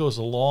kind of goes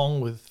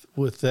along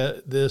with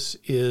this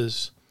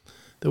is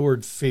the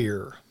word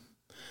fear.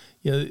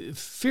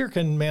 Fear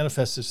can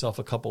manifest itself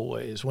a couple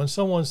ways. When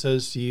someone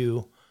says to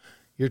you,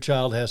 your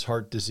child has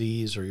heart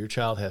disease or your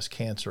child has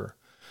cancer,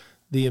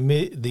 the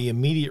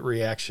immediate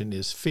reaction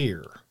is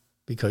fear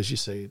because you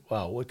say,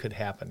 wow, what could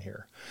happen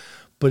here?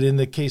 But in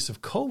the case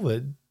of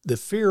COVID, the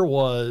fear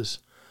was,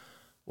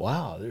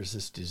 wow, there's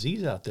this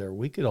disease out there.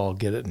 We could all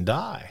get it and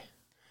die.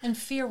 And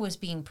fear was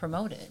being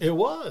promoted. It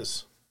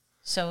was.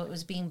 So it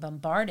was being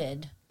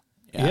bombarded.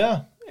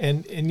 Yeah.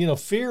 And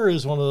fear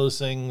is one of those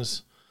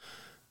things.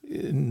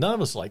 None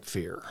of us like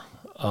fear.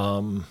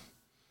 Fear's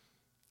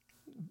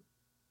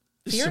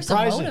a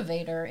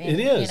motivator. It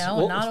is.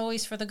 Not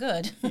always for the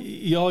good.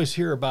 You always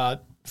hear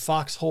about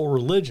foxhole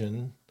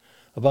religion,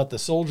 about the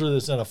soldier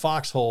that's in a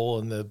foxhole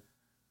and the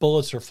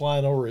bullets are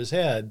flying over his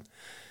head.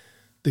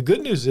 The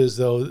good news is,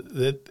 though,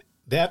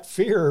 that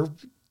fear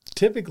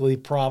typically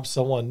prompts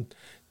someone,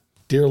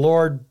 dear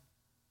Lord,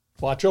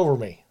 watch over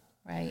me.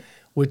 Right.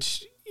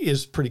 Which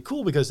is pretty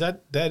cool because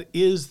that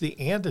is the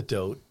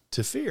antidote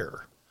to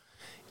fear.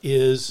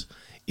 Is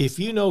if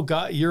you know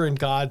God, you're in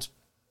God's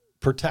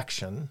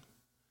protection,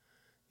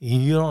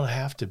 you don't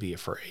have to be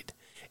afraid.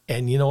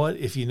 And you know what?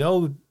 If you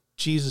know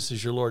Jesus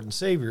is your Lord and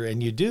Savior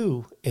and you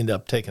do end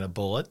up taking a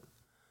bullet,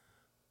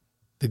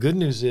 the good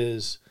news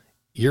is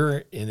you're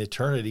in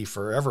eternity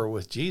forever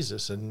with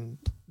Jesus and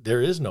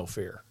there is no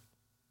fear.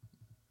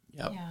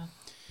 Yep. Yeah.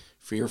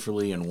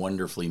 Fearfully and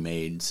wonderfully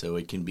made, so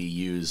it can be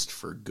used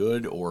for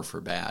good or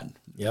for bad.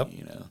 Yep.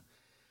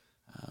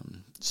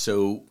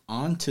 So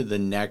on to the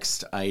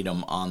next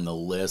item on the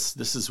list.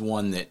 This is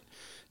one that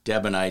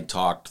Deb and I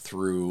talked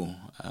through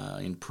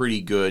in pretty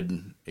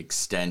good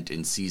extent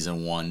in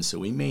season 1, so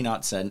we may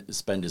not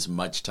spend as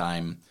much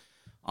time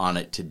on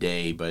it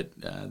today, but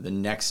the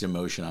next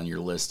emotion on your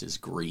list is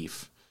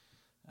grief.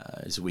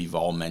 As we've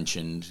all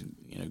mentioned,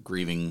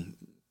 grieving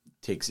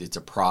it's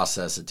a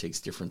process. It takes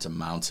different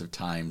amounts of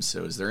time.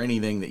 So is there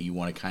anything that you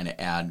want to kind of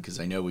add? Because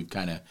I know we've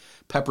kind of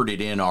peppered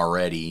it in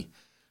already,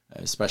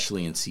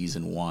 especially in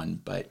season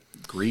 1, but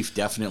grief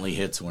definitely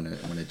hits when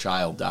a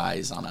child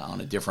dies on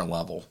a different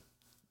level.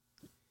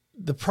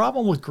 The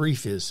problem with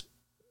grief is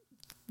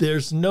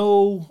there's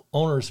no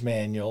owner's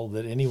manual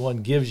that anyone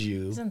gives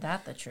you. Isn't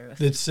that the truth?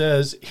 That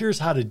says, here's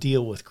how to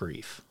deal with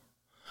grief.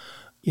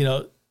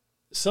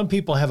 Some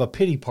people have a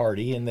pity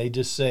party and they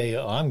just say,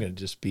 oh, I'm going to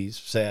just be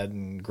sad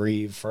and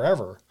grieve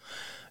forever.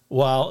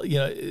 While,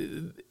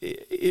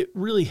 it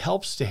really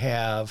helps to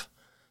have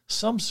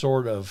some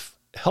sort of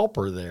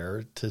helper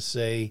there to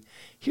say,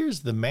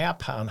 here's the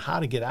map on how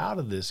to get out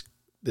of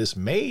this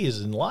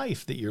maze in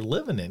life that you're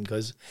living in,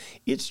 because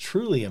it's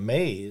truly a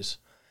maze.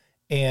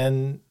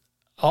 And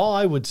all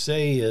I would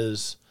say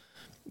is,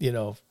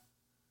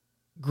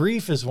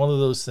 grief is one of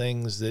those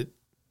things that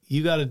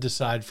you got to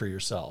decide for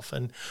yourself.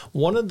 And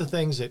one of the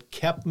things that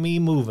kept me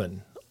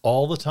moving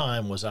all the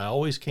time was I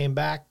always came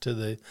back to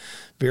the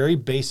very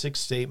basic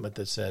statement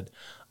that said,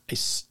 I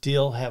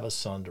still have a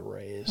son to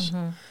raise.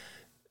 Mm-hmm.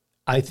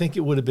 I think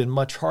it would have been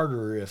much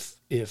harder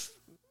if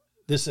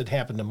this had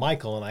happened to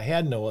Michael and I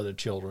had no other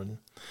children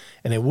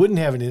and I wouldn't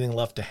have anything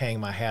left to hang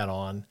my hat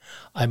on.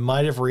 I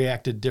might have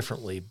reacted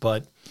differently,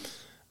 but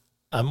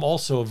I'm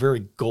also a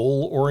very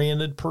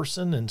goal-oriented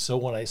person. And so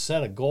when I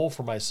set a goal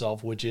for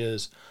myself, which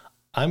is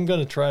I'm going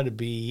to try to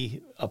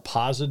be a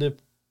positive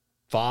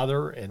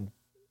father and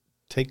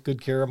take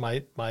good care of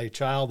my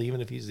child,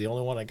 even if he's the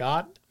only one I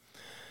got,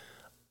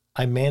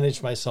 I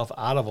manage myself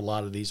out of a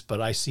lot of these, but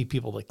I see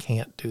people that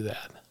can't do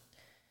that.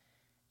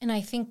 And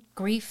I think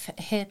grief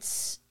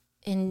hits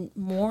in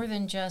more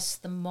than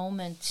just the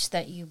moment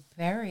that you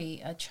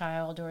bury a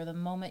child or the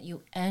moment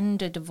you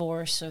end a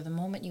divorce or the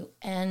moment you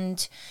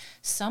end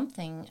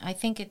something. I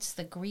think it's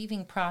the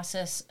grieving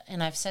process,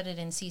 and I've said it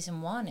in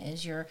season 1,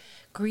 is you're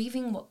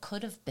grieving what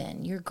could have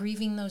been. You're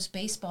grieving those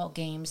baseball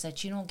games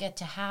that you don't get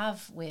to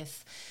have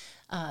with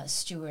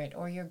Stuart,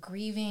 or you're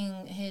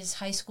grieving his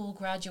high school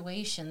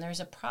graduation. There's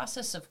a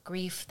process of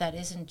grief that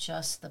isn't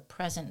just the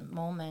present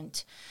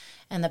moment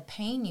and the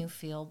pain you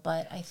feel,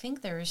 but I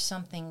think there is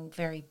something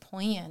very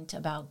poignant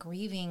about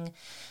grieving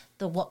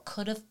the what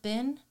could have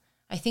been.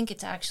 I think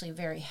it's actually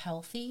very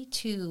healthy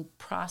to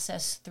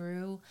process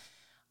through.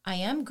 I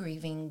am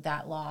grieving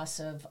that loss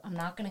of, I'm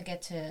not going to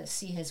get to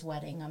see his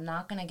wedding. I'm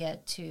not going to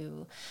get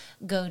to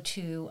go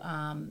to,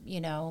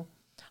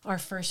 our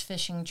first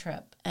fishing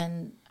trip.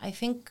 And I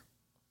think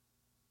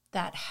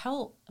that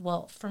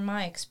from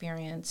my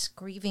experience,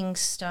 grieving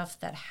stuff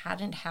that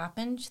hadn't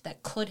happened,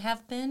 that could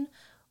have been,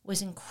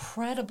 was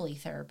incredibly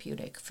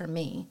therapeutic for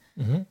me.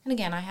 Mm-hmm. And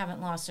again, I haven't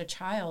lost a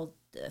child,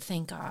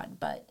 thank God,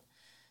 but,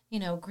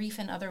 grief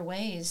in other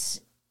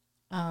ways,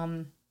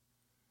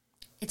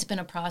 it's been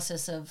a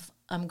process of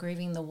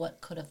grieving the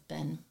what could have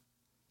been.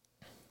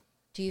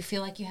 Do you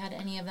feel like you had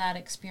any of that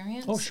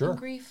experience? Oh, sure. In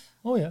grief?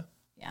 Oh, yeah.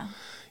 Yeah.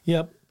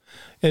 Yep.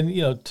 And,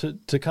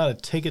 to kind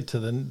of take it to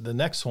the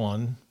next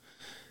one,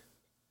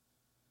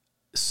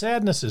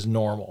 sadness is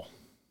normal.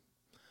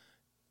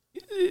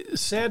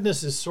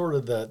 Sadness is sort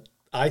of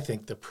I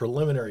think the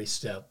preliminary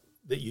step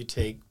that you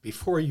take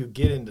before you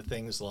get into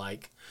things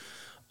like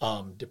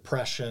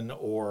depression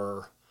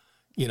or,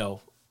 you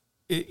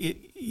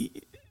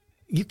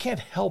can't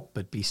help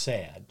but be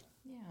sad.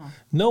 Yeah.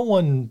 No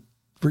one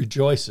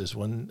rejoices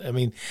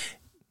maybe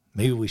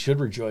we should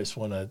rejoice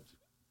when a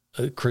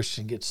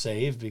Christian gets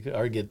saved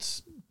or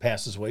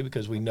passes away,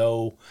 because we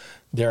know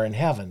they're in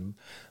heaven,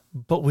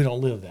 but we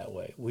don't live that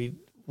way.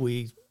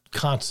 We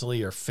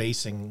constantly are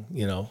facing,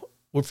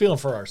 we're feeling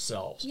for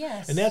ourselves.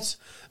 Yes. And that's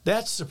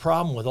the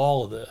problem with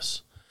all of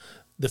this.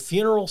 The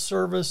funeral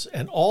service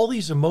and all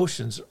these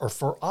emotions are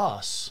for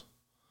us,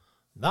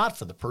 not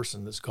for the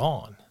person that's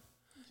gone.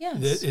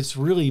 Yes. It's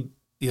really,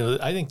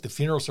 I think the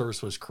funeral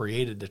service was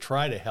created to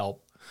try to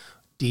help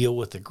deal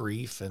with the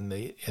grief and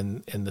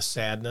the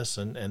sadness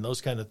and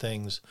those kind of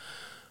things.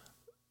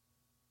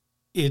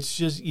 It's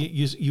just,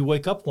 you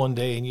wake up one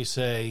day and you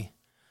say,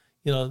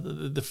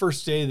 the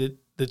first day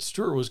that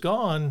Stuart was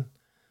gone,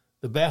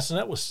 the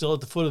bassinet was still at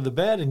the foot of the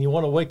bed, and you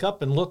want to wake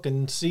up and look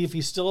and see if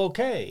he's still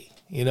okay,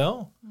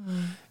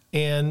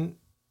 And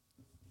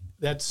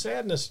that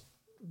sadness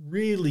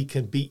really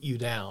can beat you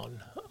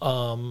down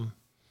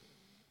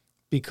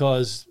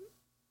because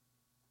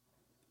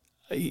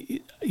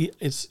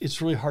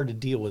it's really hard to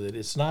deal with it.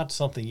 It's not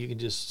something you can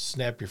just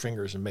snap your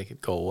fingers and make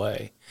it go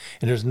away.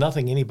 And there's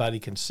nothing anybody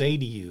can say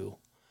to you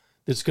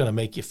that's going to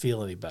make you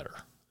feel any better.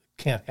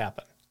 It can't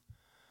happen.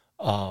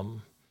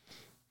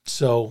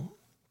 So,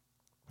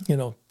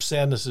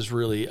 sadness is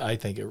really, I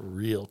think, a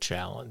real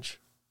challenge.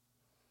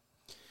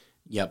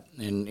 Yep,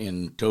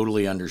 and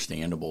totally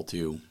understandable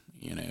too.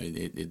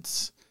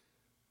 It's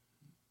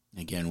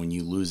again, when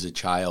you lose a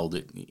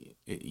child,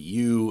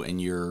 you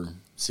and your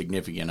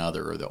significant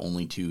other are the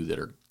only two that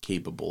are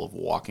capable of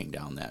walking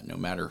down that. No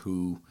matter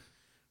who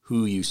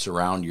you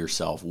surround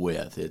yourself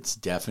with, it's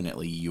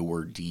definitely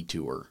your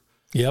detour.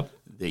 Yep,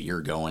 that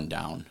you're going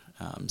down.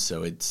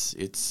 So it's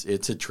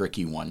a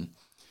tricky one.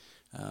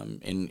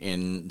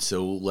 And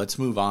so let's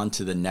move on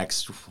to the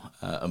next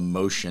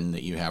emotion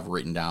that you have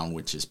written down,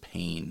 which is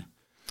pain.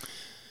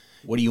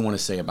 What do you want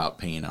to say about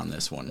pain on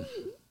this one?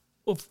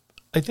 Well,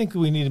 I think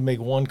we need to make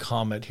one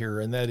comment here,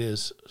 and that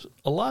is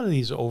a lot of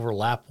these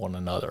overlap one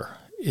another.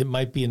 It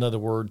might be another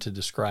word to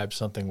describe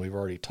something we've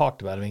already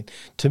talked about.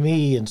 To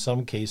me, in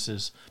some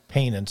cases,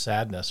 pain and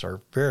sadness are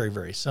very,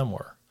 very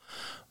similar.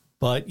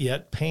 But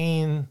yet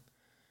pain...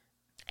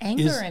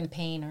 Anger and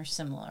pain are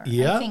similar.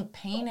 Yeah. I think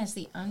pain is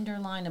the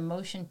underlying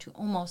emotion to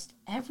almost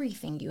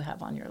everything you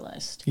have on your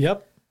list.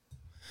 Yep.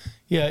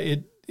 Yeah,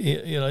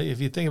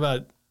 if you think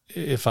about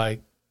if I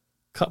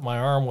cut my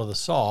arm with a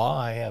saw,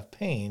 I have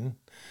pain.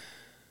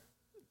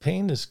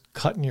 Pain is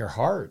cutting your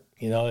heart.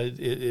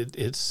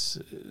 It's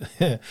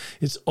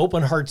it's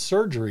open heart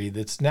surgery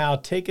that's now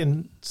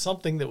taken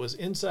something that was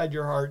inside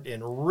your heart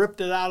and ripped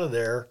it out of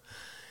there,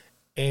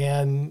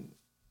 and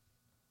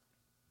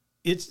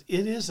it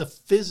is a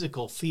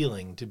physical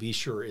feeling, to be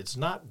sure. It's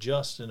not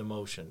just an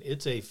emotion.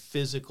 It's a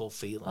physical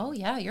feeling. Oh,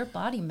 yeah. Your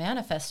body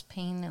manifests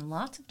pain in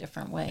lots of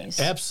different ways.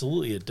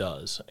 Absolutely it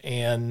does.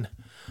 And,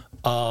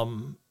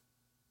 I'm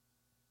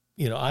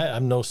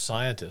no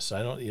scientist.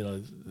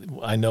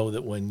 I know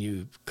that when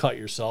you cut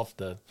yourself,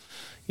 the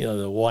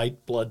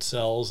white blood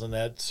cells and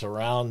that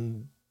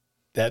surround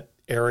that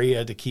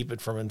area to keep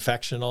it from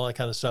infection, all that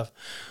kind of stuff.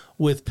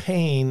 With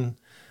pain,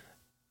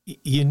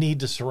 you need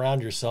to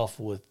surround yourself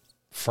with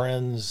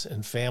friends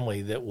and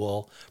family that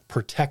will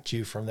protect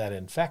you from that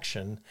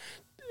infection.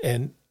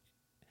 And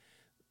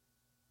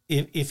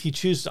if you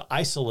choose to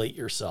isolate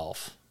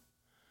yourself,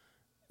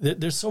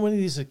 there's so many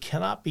of these that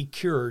cannot be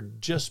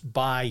cured just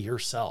by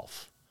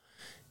yourself.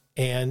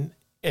 And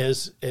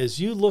as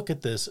you look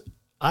at this,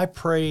 I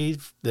pray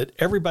that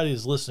everybody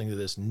who's listening to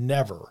this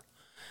never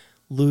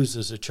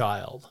loses a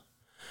child.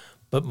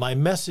 But my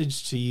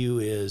message to you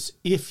is,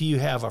 if you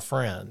have a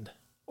friend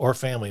or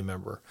family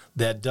member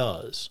that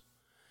does,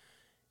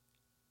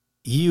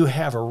 you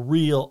have a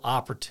real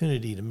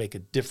opportunity to make a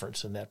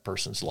difference in that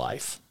person's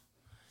life.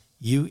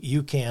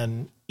 You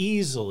can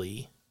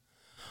easily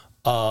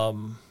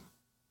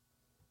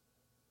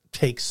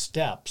take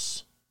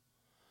steps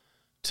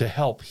to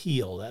help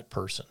heal that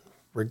person,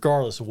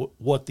 regardless of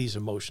what these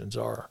emotions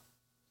are.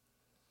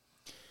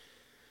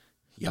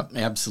 Yep,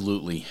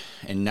 absolutely.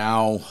 And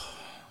now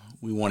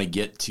we want to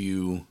get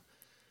to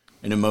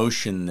an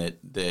emotion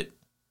that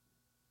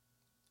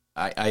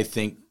I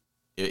think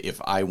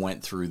if I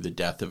went through the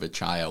death of a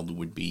child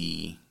would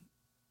be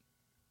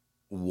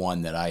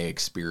one that I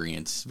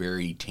experience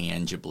very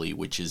tangibly,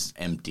 which is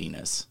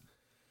emptiness.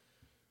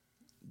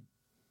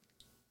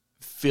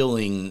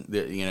 Filling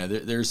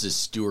there's this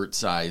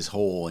Stuart-size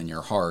hole in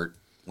your heart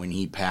when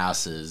he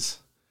passes.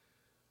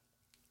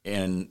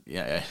 And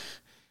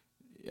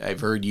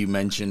I've heard you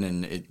mention,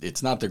 and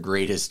it's not the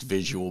greatest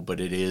visual, but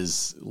it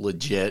is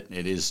legit.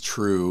 It is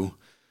true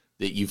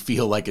that you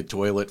feel like a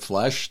toilet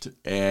flushed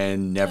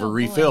and never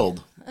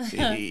refilled. That's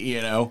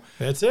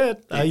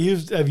it. I've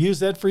used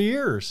that for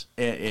years.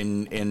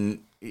 And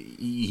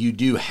you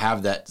do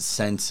have that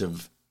sense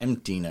of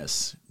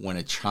emptiness when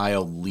a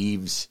child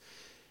leaves.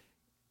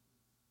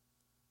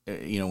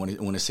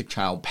 When a sick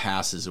child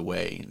passes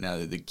away. Now,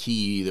 the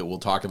key that we'll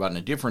talk about in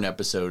a different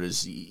episode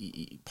is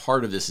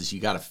part of this is you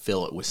got to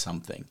fill it with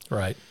something.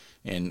 Right.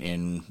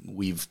 And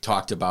we've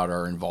talked about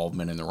our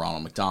involvement in the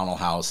Ronald McDonald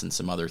House and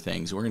some other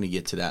things. We're going to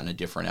get to that in a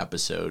different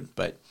episode.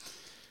 But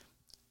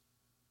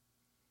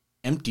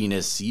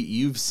emptiness,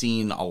 you've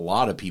seen a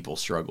lot of people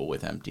struggle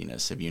with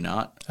emptiness, have you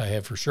not? I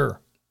have, for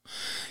sure.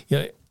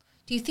 Yeah.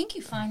 Do you think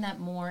you find that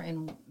more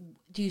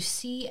do you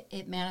see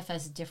it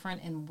manifest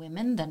different in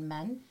women than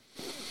men?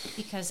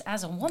 Because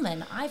as a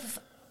woman, I've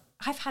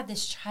had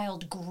this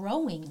child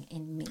growing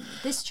in me.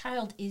 This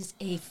child is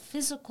a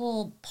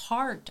physical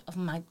part of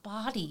my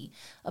body,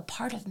 a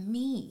part of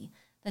me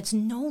that's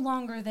no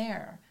longer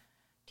there.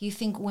 Do you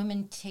think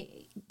women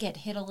get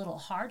hit a little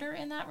harder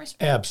in that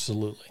respect?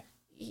 Absolutely.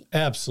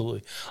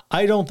 Absolutely.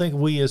 I don't think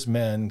we as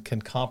men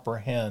can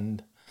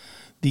comprehend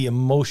the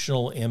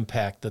emotional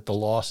impact that the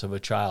loss of a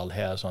child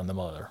has on the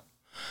mother.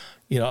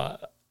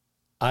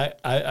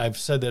 I've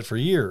said that for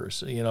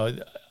years.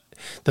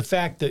 The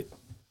fact that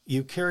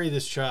you carry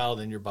this child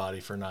in your body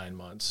for 9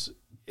 months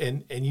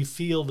and you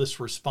feel this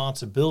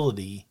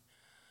responsibility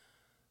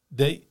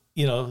that,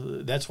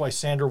 that's why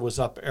Sandra was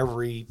up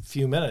every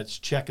few minutes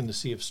checking to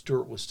see if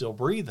Stuart was still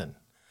breathing.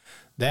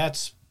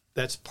 That's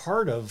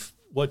part of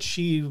what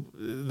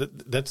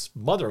that's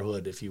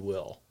motherhood, if you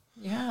will.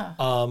 Yeah.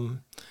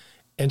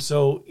 And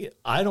so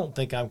I don't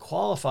think I'm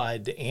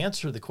qualified to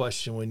answer the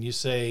question when you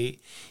say,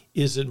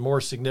 is it more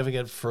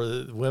significant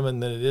for women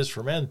than it is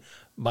for men?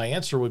 My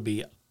answer would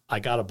be, I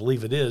got to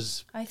believe it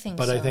is. I think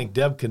but so. I think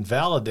Deb can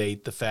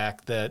validate the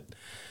fact that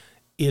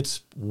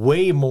it's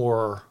way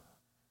more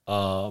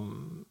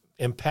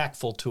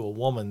impactful to a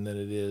woman than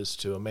it is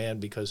to a man,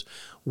 because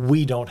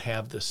we don't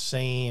have the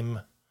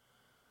same...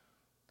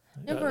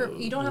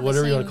 you don't have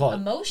whatever the you want same to call it.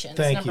 emotions,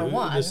 Thank number you.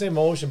 one. The same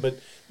emotion, but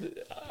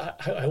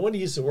I want to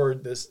use the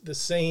word the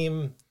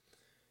same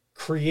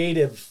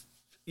creative.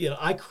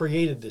 I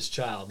created this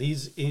child.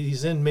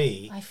 He's in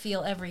me. I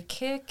feel every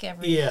kick,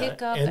 every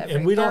hiccup,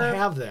 and we burp. don't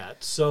have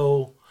that.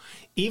 So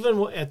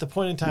even at the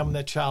point in time when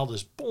that child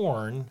is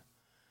born,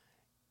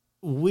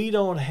 we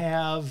don't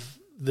have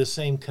the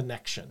same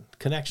connection.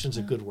 Connection's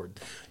a good word.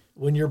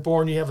 When you're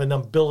born, you have an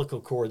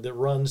umbilical cord that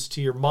runs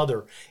to your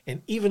mother,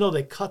 and even though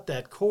they cut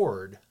that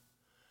cord,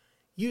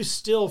 you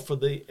still, for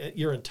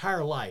your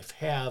entire life,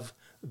 have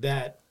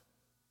that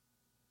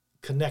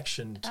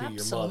connection to your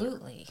mother.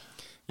 Absolutely.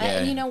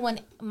 Yeah. And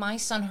when my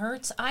son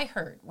hurts, I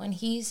hurt. When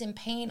he's in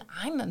pain,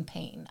 I'm in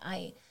pain.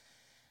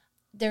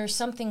 There's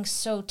something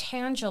so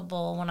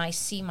tangible when I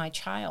see my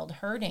child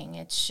hurting.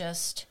 It's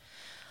just,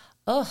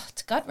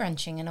 it's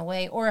gut-wrenching in a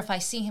way. Or if I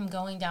see him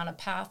going down a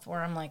path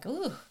where I'm like,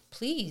 ooh,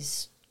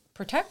 please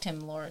protect him,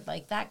 Lord.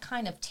 Like that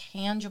kind of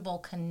tangible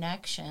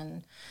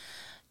connection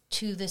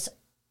to this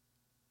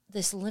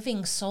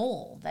living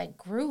soul that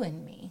grew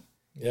in me.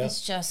 Yeah.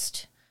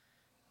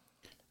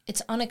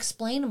 It's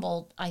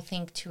unexplainable, I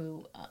think,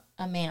 to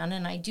a man.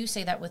 And I do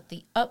say that with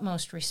the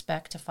utmost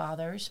respect to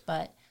fathers,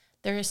 but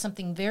there is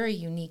something very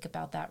unique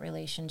about that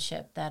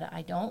relationship that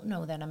I don't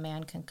know that a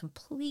man can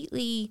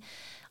completely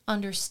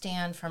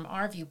understand from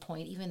our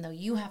viewpoint, even though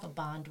you have a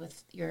bond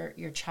with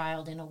your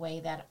child in a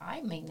way that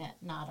I may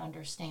not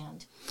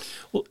understand.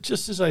 Well,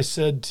 just as I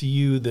said to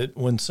you that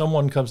when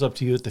someone comes up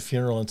to you at the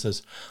funeral and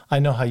says, I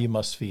know how you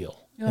must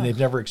feel, and they've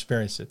never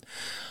experienced it,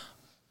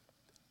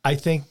 I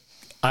think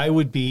I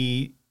would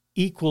be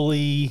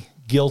equally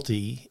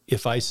guilty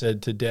if I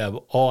said to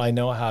Deb, I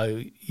know how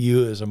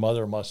you as a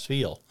mother must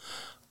feel.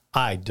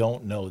 I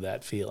don't know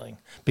that feeling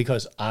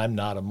because I'm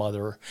not a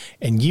mother,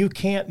 and you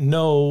can't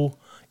know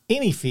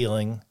any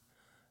feeling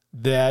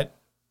that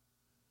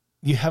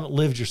you haven't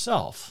lived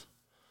yourself.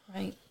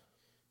 Right.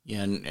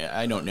 Yeah, and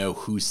I don't know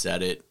who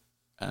said it.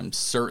 I'm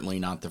certainly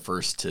not the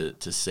first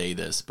to say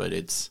this, but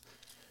it's,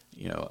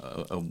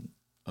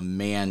 a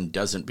man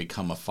doesn't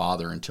become a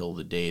father until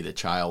the day the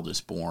child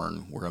is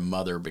born, where a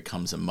mother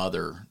becomes a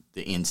mother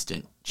the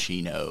instant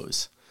she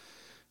knows.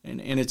 And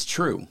it's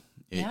true.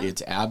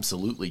 It's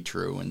absolutely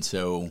true. And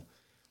so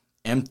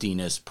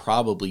emptiness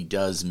probably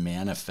does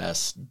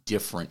manifest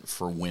different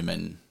for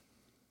women,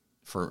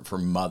 for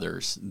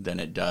mothers, than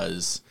it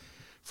does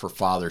for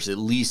fathers, at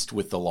least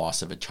with the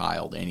loss of a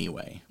child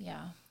anyway.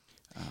 Yeah.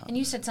 And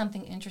you said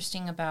something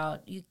interesting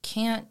about you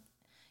can't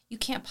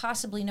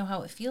possibly know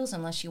how it feels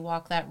unless you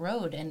walk that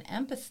road, and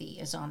empathy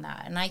is on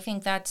that. And I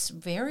think that's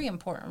very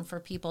important for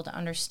people to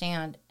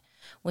understand.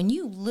 When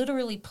you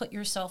literally put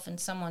yourself in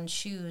someone's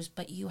shoes,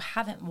 but you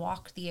haven't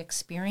walked the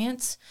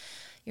experience,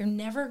 you're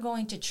never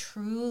going to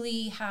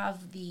truly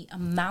have the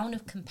amount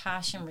of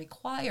compassion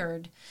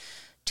required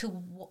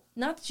to,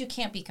 not that you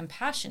can't be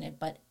compassionate,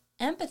 but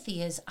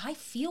empathy is, I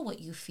feel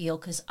what you feel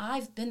because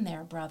I've been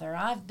there, brother.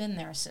 I've been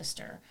there,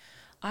 sister.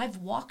 I've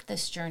walked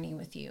this journey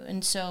with you.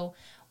 And so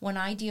when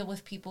I deal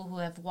with people who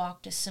have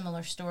walked a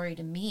similar story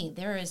to me,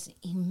 there is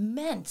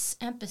immense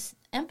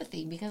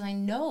empathy because I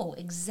know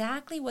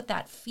exactly what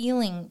that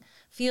feeling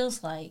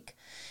feels like.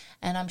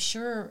 And I'm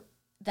sure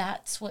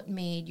that's what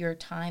made your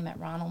time at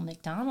Ronald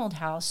McDonald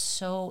House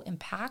so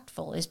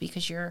impactful, is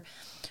because you're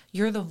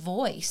the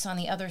voice on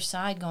the other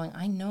side going,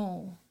 I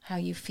know how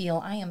you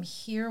feel. I am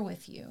here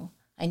with you.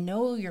 I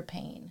know your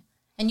pain.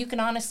 And you can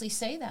honestly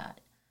say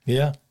that.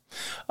 Yeah.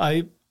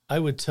 I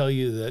would tell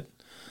you that,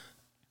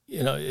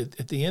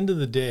 at the end of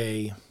the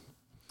day,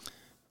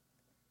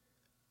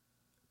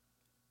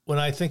 when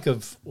I think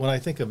of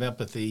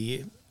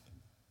empathy,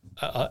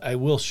 I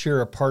will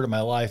share a part of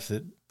my life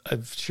that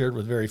I've shared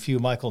with very few.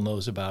 Michael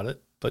knows about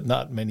it, but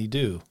not many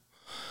do.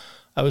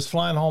 I was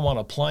flying home on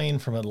a plane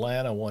from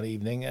Atlanta one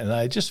evening, and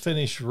I just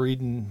finished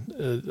reading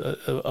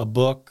a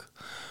book,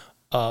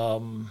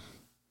 and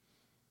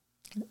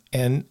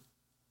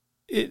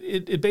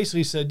it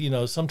basically said,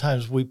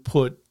 sometimes we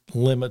put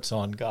limits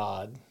on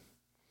God.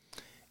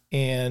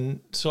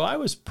 And so I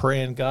was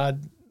praying,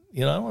 God, I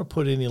don't want to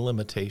put any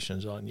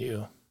limitations on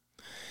you.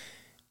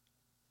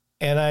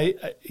 And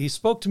he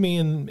spoke to me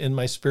in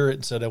my spirit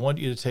and said, I want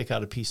you to take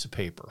out a piece of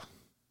paper.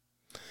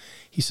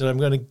 He said, I'm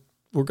going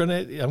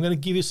to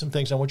give you some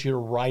things. I want you to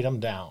write them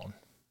down.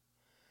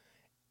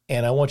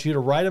 And I want you to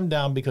write them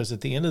down because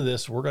at the end of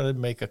this, we're going to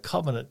make a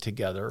covenant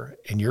together,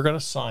 and you're going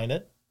to sign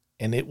it,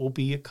 and it will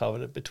be a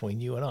covenant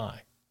between you and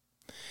I.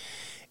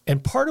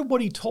 And part of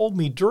what he told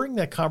me during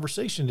that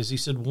conversation is he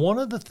said, one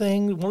of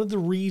the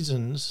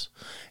reasons,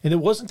 and it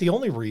wasn't the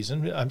only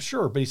reason, I'm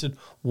sure, but he said,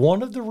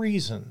 one of the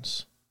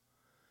reasons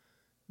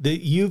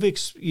that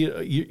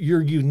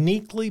you're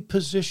uniquely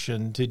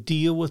positioned to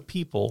deal with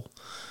people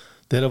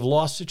that have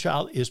lost a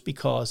child is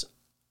because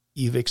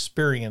you've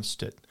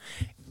experienced it.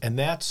 And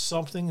that's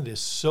something that is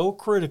so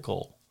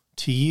critical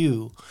to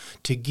you,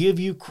 to give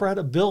you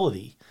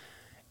credibility.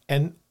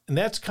 And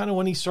that's kind of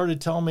when he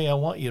started telling me, I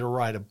want you to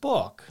write a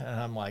book. And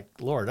I'm like,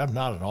 Lord, I'm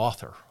not an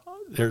author.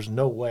 There's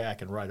no way I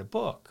can write a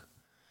book.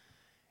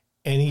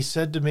 And he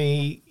said to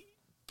me,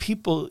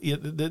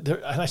 and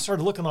I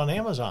started looking on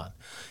Amazon.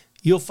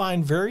 You'll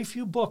find very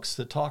few books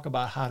that talk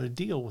about how to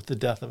deal with the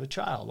death of a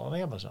child on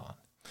Amazon.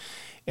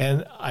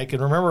 And I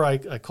can remember I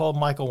called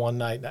Michael one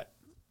night.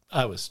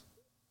 I was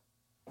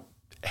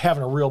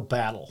having a real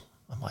battle.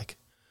 I'm like,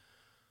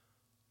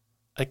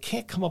 I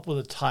can't come up with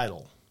a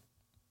title.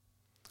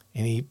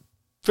 And he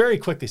very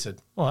quickly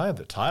said, well, I have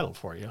the title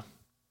for you.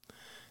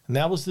 And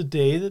that was the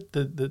day that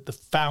the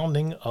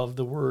founding of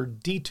the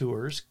word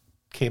detours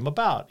came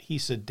about. He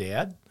said,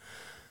 Dad,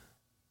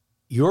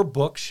 your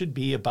book should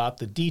be about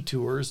the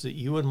detours that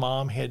you and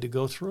Mom had to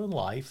go through in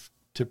life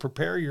to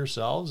prepare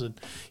yourselves. And,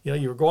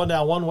 you were going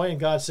down one way and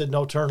God said,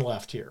 no, turn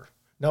left here.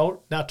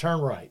 No, now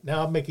turn right.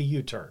 Now make a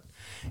U-turn.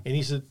 And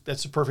he said,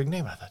 that's the perfect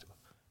name. I thought,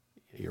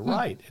 you're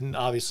right. And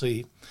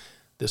obviously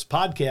this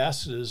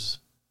podcast is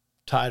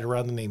tied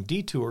around the name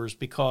Detours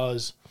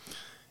because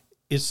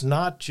it's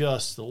not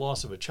just the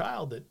loss of a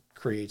child that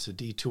creates a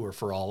detour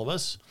for all of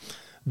us.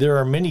 There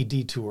are many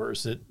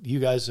detours that you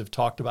guys have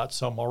talked about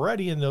some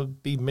already, and there'll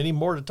be many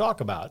more to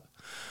talk about.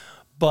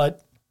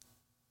 But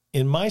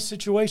in my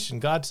situation,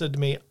 God said to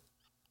me,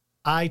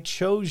 I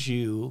chose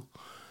you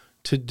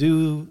to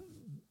do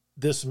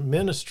this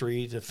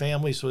ministry to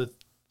families with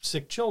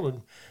sick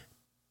children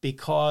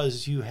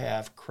because you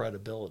have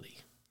credibility.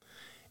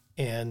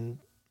 And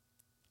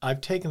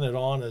I've taken it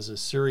on as a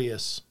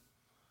serious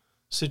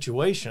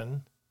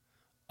situation.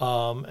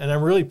 And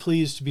I'm really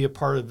pleased to be a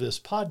part of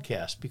this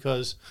podcast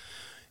because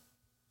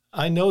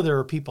I know there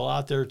are people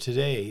out there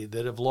today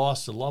that have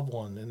lost a loved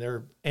one and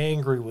they're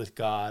angry with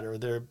God or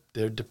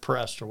they're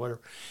depressed or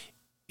whatever.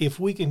 If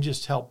we can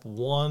just help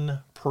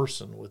one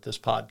person with this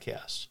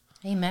podcast,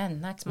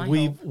 amen. That's my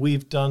hope.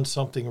 We've done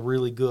something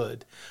really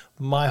good.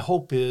 My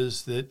hope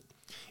is that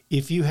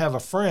if you have a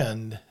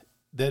friend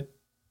that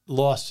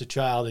lost a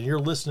child and you're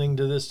listening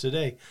to this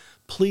today,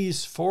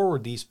 please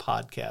forward these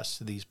podcasts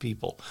to these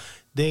people.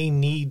 They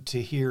need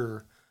to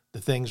hear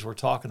the things we're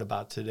talking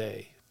about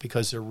today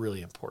because they're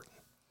really important.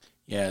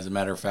 Yeah, as a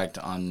matter of fact,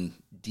 on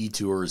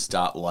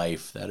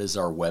detours.life, that is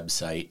our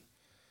website.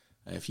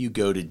 If you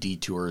go to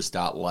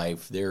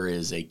detours.life, there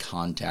is a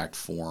contact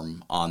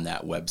form on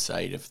that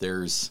website. If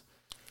there's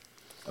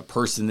a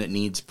person that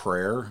needs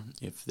prayer,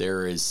 if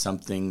there is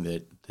something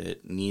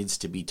that needs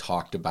to be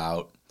talked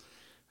about,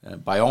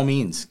 by all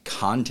means,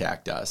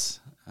 contact us.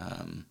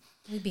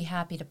 We'd be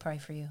happy to pray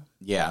for you.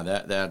 Yeah,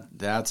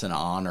 that's an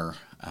honor.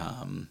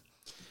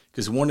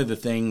 Because one of the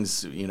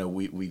things,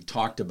 we've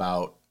talked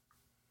about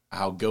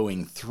how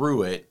going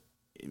through it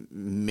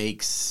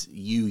makes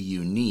you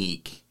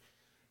unique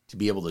to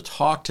be able to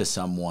talk to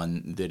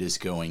someone that is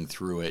going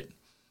through it.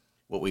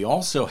 What we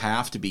also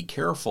have to be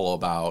careful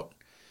about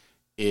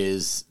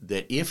is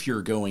that if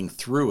you're going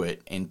through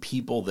it and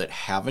people that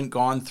haven't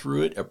gone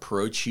through it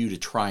approach you to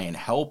try and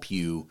help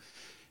you,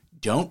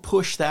 don't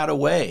push that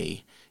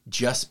away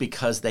just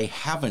because they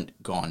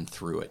haven't gone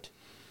through it.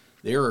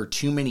 There are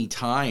too many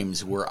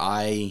times where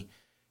I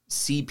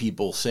see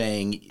people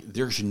saying,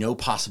 there's no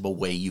possible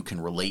way you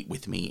can relate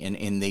with me.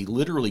 And they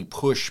literally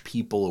push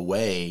people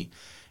away,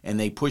 and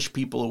they push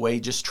people away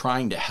just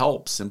trying to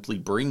help, simply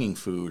bringing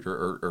food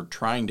or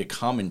trying to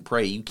come and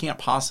pray. You can't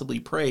possibly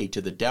pray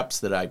to the depths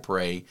that I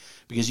pray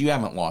because you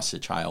haven't lost a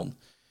child.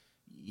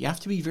 You have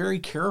to be very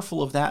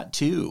careful of that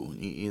too.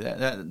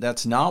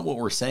 That's not what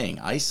we're saying.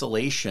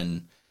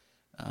 Isolation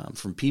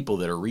from people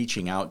that are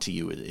reaching out to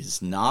you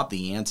is not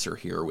the answer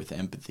here with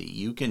empathy.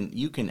 You can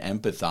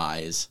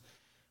empathize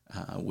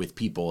with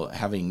people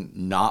having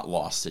not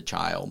lost a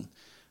child,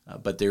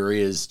 but there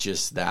is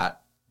just that,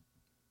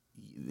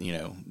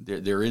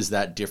 there is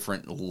that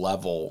different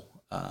level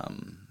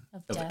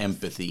of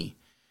empathy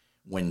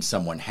when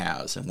someone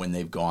has and when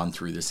they've gone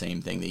through the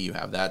same thing that you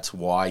have. That's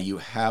why you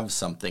have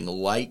something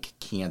like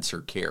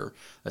Cancer Care.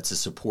 That's a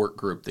support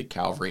group that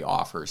Calvary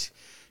offers.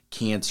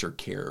 Cancer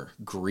Care,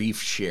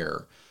 Grief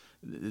Share.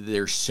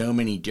 There's so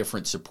many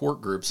different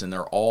support groups, and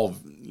they're all,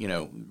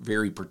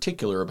 very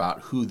particular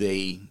about who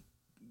they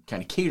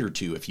kind of cater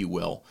to, if you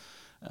will,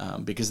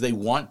 because they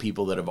want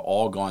people that have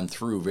all gone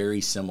through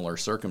very similar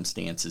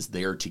circumstances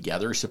there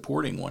together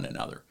supporting one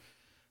another.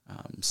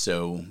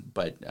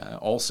 But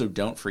also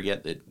don't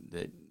forget that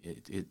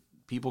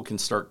people can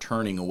start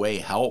turning away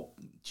help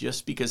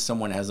just because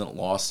someone hasn't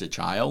lost a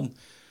child.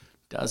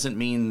 Doesn't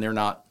mean they're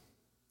not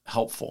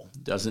helpful.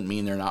 Doesn't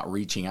mean they're not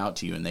reaching out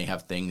to you and they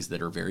have things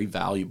that are very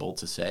valuable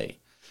to say.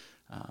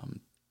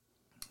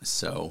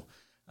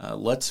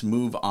 Let's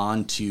move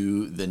on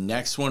to the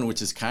next one,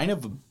 which is kind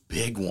of a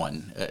big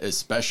one,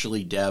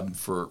 especially, Deb,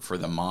 for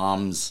the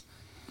moms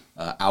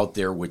out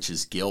there, which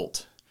is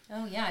guilt.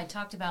 Oh, yeah. I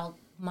talked about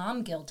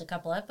mom guilt a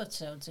couple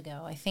episodes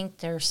ago. I think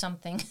there's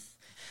something,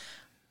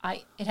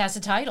 it has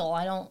a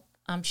title.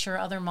 I'm sure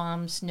other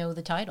moms know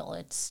the title.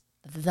 It's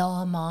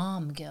The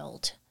Mom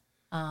Guilt.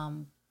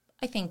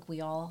 I think we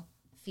all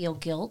feel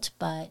guilt,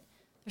 but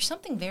there's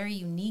something very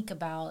unique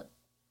about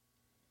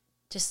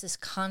just this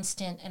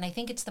constant, and I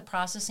think it's the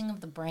processing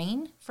of the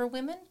brain for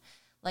women.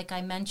 Like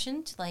I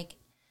mentioned,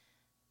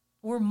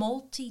 we're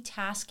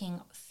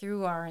multitasking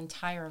through our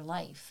entire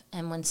life.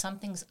 And when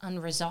something's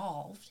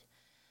unresolved,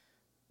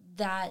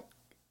 that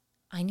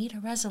I need a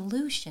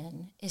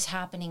resolution is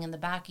happening in the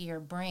back of your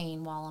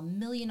brain while a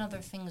million other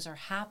things are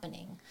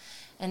happening.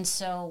 And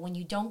so when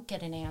you don't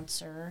get an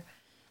answer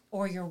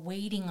or you're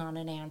waiting on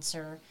an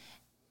answer,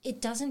 it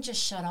doesn't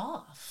just shut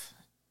off.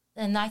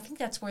 And I think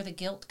that's where the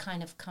guilt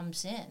kind of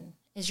comes in,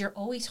 is you're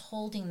always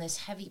holding this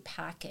heavy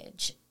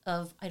package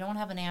of, I don't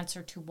have an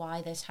answer to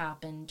why this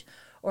happened,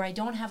 or I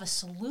don't have a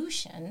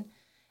solution,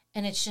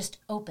 and it's just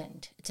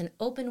opened. It's an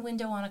open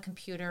window on a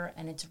computer,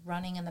 and it's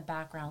running in the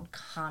background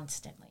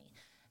constantly.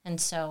 And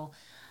so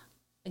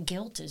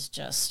guilt is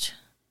just,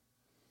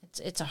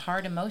 it's a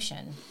hard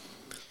emotion.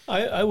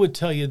 I would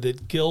tell you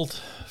that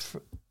guilt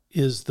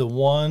is the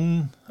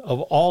one of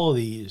all of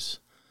these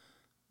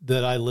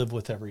that I live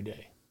with every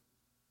day.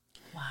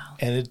 Wow.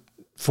 And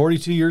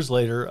 42 years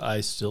later,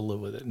 I still live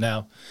with it.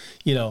 Now,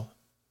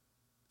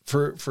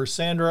 for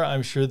Sandra,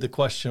 I'm sure the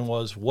question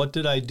was, what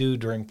did I do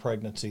during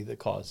pregnancy that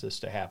caused this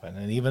to happen?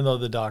 And even though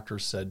the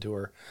doctors said to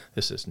her,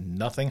 this is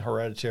nothing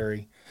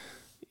hereditary,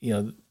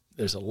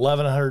 there's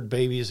 1,100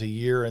 babies a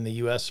year in the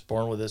U.S.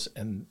 born with this,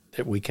 and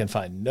that we can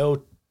find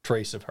no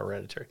trace of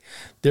hereditary.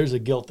 There's a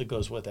guilt that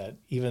goes with that,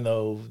 even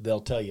though they'll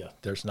tell you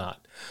there's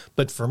not.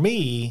 But for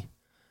me,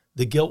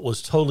 the guilt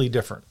was totally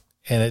different.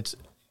 And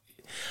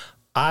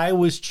I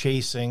was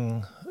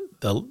chasing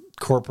the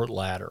corporate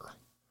ladder.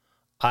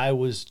 I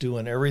was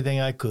doing everything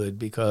I could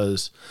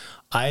because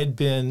I had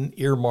been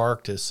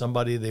earmarked as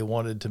somebody they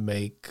wanted to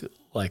make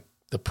like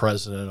the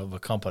president of a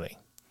company.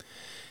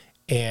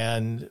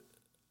 And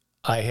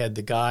I had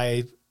the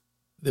guy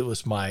that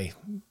was my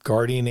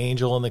guardian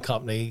angel in the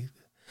company,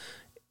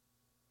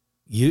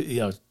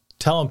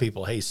 telling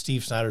people, hey,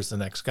 Steve Snyder's the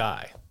next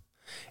guy.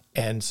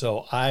 And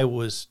so I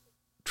was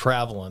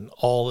traveling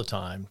all the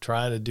time,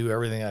 trying to do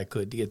everything I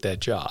could to get that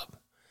job.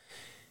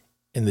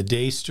 And the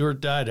day Stuart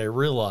died, I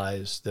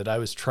realized that I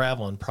was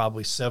traveling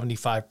probably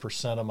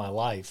 75% of my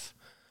life,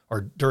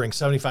 or during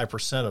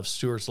 75% of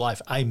Stuart's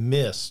life, I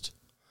missed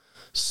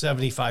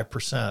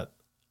 75%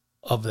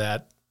 of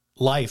that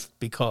life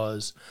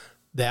because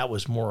that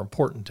was more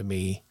important to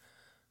me.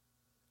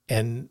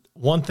 And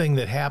one thing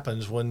that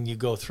happens when you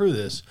go through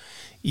this,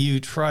 you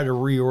try to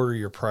reorder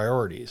your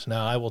priorities.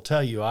 Now, I will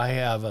tell you, I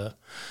have a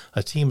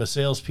team of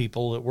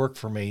salespeople that work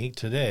for me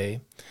today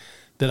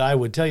that I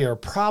would tell you are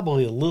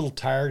probably a little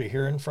tired of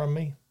hearing from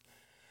me.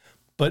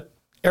 But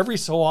every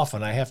so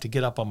often, I have to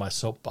get up on my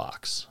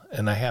soapbox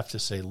and I have to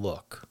say,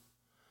 look,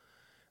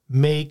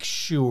 make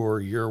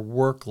sure your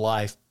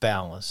work-life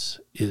balance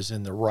is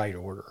in the right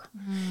order.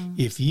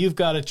 If you've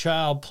got a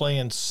child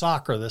playing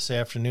soccer this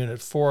afternoon at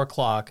 4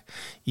 o'clock,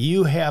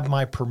 you have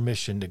my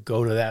permission to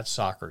go to that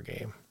soccer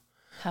game.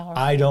 Powerful.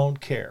 I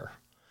don't care.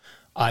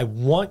 I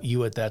want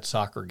you at that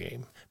soccer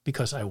game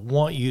because I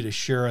want you to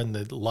share in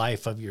the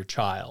life of your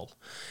child.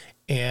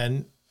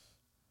 And,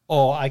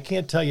 I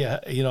can't tell you,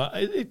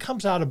 it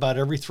comes out about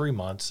every 3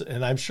 months,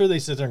 and I'm sure they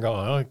sit there and go,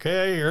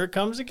 okay, here it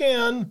comes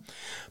again.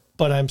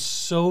 But I'm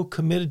so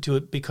committed to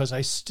it because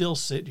I still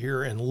sit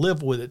here and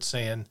live with it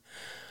saying,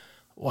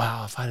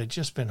 wow, if I'd have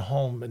just been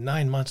home, but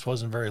 9 months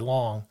wasn't very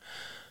long,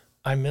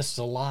 I missed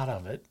a lot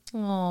of it.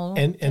 Oh,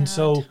 And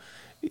so,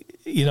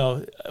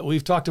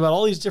 we've talked about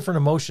all these different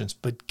emotions,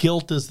 but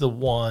guilt is the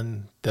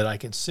one that I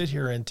can sit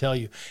here and tell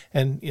you.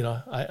 And,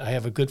 I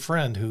have a good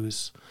friend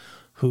whose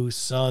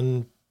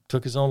son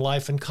took his own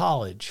life in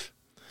college.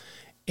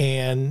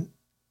 And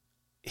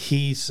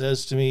he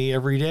says to me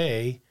every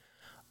day,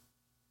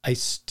 I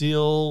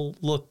still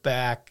look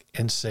back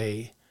and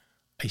say,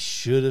 I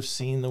should have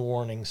seen the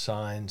warning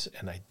signs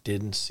and I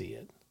didn't see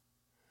it.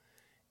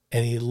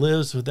 And he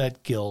lives with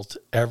that guilt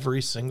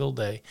every single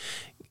day.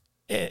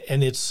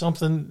 And it's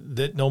something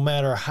that no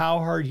matter how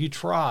hard you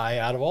try,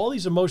 out of all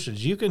these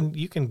emotions, you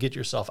can get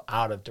yourself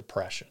out of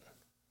depression.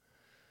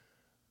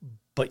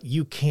 But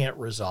you can't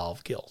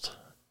resolve guilt.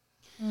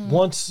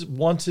 Once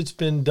it's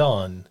been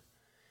done,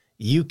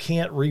 you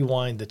can't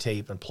rewind the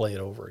tape and play it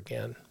over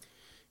again.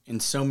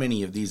 And so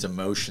many of these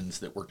emotions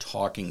that we're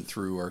talking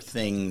through are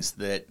things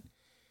that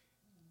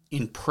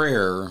in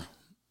prayer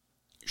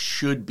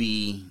should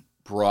be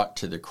brought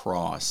to the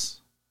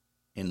cross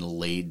and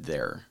laid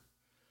there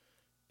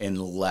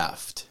and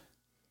left.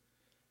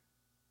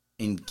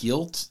 And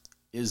guilt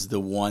is the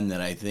one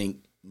that I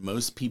think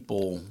most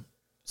people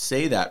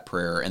say that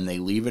prayer and they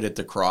leave it at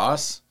the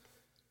cross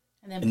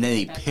and then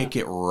they pick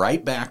it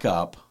right back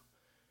up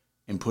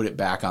and put it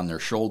back on their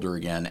shoulder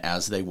again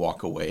as they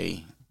walk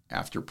away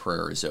after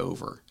prayer is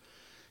over.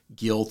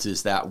 Guilt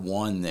is that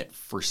one that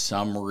for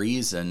some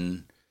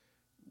reason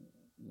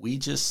we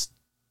just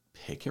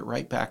pick it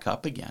right back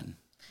up again.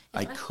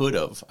 I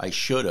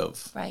should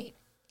have. Right.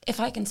 If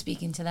I can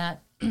speak into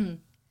that,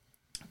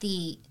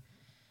 the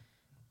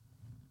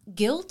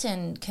guilt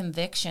and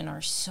conviction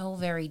are so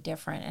very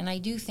different. And I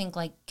do think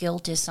like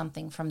guilt is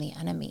something from the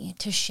enemy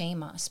to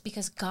shame us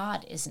because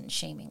God isn't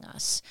shaming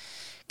us.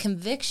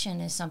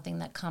 Conviction is something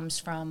that comes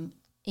from,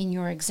 in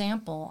your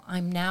example,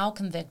 I'm now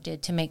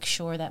convicted to make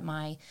sure that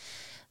my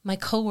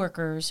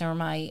coworkers or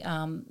my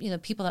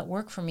people that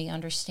work for me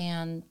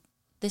understand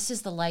this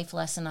is the life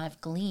lesson I've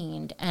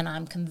gleaned, and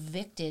I'm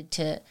convicted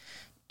to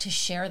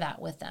share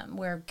that with them,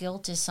 where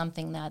guilt is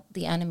something that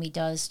the enemy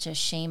does to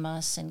shame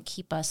us and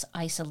keep us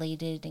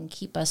isolated and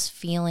keep us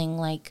feeling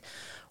like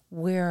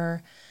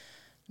we're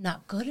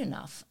not good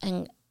enough.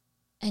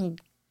 And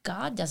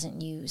God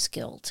doesn't use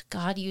guilt.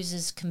 God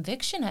uses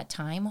conviction at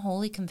time,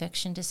 holy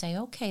conviction, to say,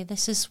 okay,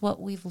 this is what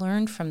we've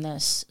learned from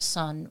this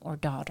son or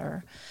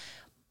daughter.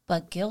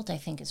 But guilt, I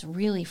think, is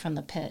really from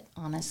the pit,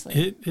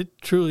 honestly. It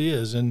truly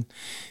is. And,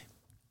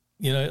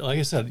 like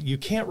I said, you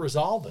can't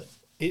resolve it.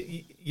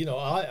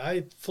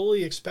 I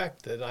fully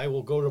expect that I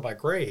will go to my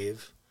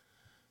grave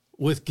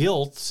with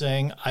guilt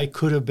saying I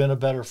could have been a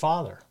better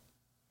father.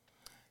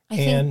 I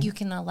think you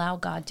can allow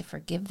God to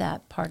forgive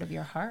that part of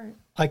your heart.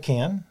 I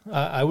can.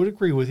 I would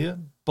agree with you.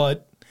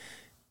 But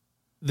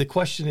the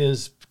question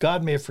is,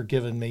 God may have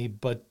forgiven me,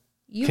 but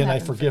can I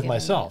forgive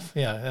myself?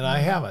 Yeah, and I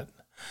haven't.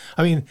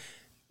 I mean,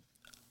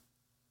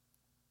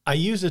 I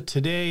use it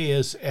today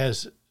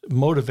as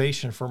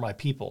motivation for my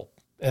people.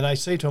 And I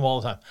say to them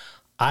all the time,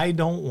 I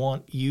don't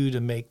want you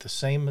to make the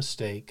same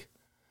mistake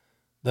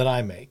that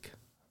I make.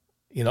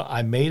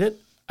 I made it.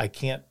 I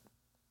can't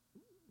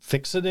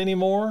fix it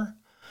anymore.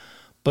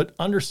 But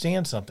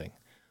understand something.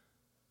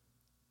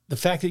 The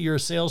fact that you're a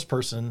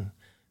salesperson,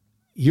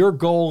 your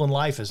goal in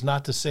life is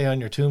not to say on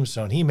your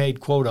tombstone, he made,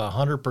 quote,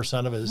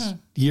 100% of his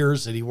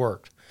years that he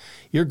worked.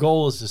 Your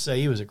goal is to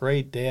say he was a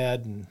great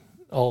dad and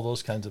all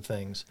those kinds of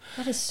things.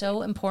 That is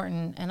so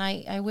important. And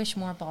I wish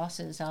more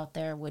bosses out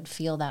there would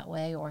feel that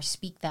way or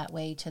speak that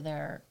way to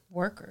their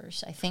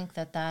workers. I think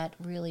that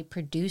really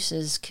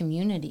produces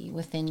community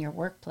within your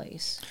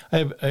workplace. I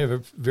have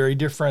a very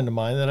dear friend of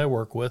mine that I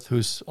work with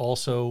who's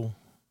also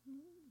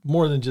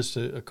more than just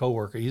a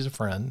coworker. He's a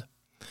friend.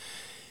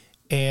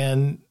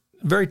 and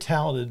very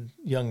talented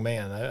young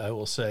man, I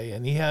will say.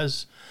 And he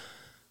has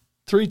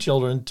 3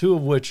 children, 2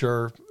 of which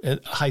are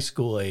at high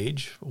school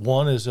age.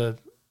 One is a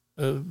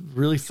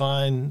really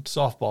fine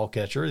softball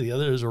catcher. The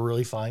other is a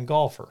really fine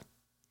golfer.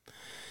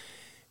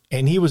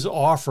 And he was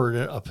offered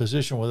a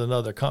position with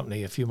another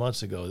company a few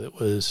months ago that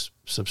was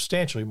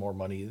substantially more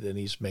money than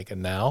he's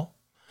making now.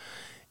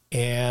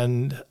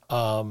 And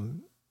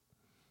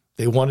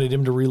they wanted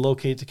him to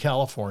relocate to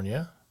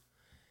California.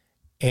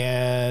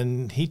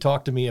 And he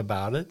talked to me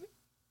about it.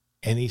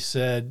 And he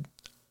said,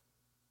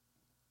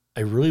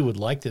 I really would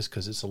like this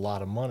because it's a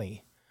lot of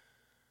money.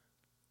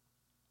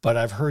 But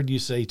I've heard you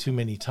say too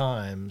many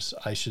times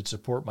I should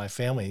support my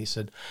family. He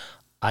said,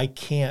 I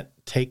can't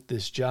take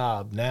this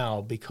job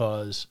now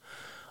because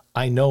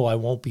I know I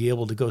won't be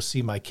able to go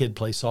see my kid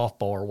play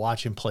softball or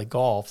watch him play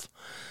golf.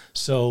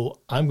 So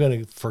I'm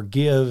going to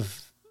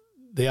forgive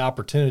the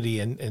opportunity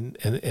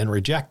and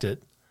reject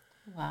it.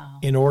 Wow.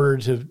 In order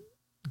to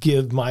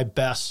give my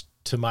best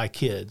to my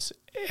kids.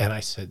 And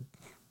I said,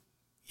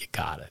 you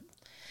got it.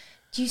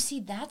 Do you see,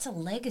 that's a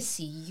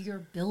legacy you're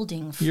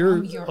building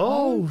from your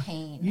own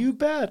pain. You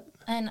bet.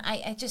 And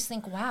I just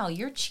think, wow,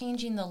 you're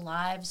changing the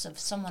lives of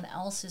someone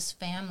else's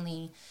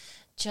family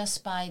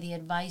just by the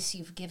advice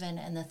you've given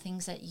and the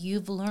things that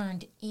you've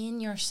learned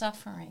in your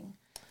suffering.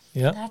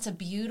 Yeah. That's a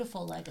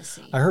beautiful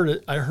legacy. I heard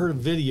a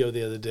video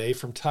the other day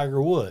from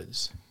Tiger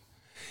Woods.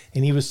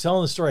 And he was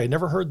telling the story, I'd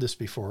never heard this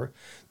before,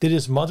 that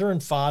his mother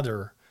and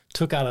father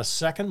took out a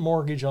second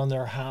mortgage on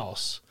their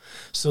house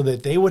so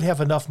that they would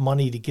have enough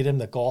money to get him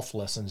the golf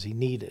lessons he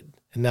needed.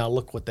 And now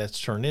look what that's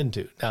turned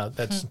into. Now,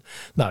 that's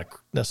not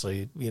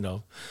necessarily,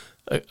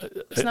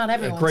 it's not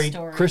everyone's a great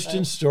story,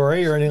 Christian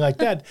story or anything like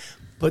that.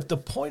 But the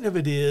point of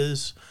it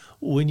is,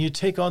 when you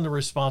take on the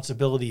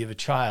responsibility of a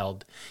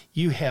child,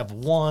 you have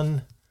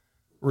one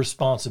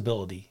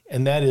responsibility,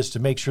 and that is to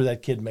make sure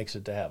that kid makes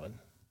it to heaven.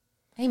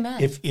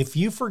 Amen. If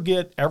you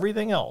forget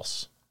everything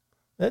else,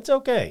 that's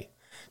okay.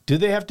 Do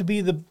they have to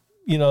be the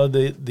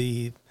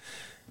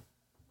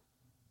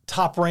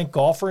top ranked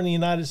golfer in the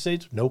United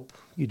States? Nope,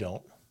 you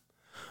don't.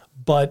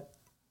 But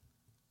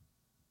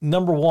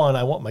number one,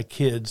 I want my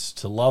kids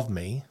to love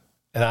me,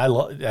 and I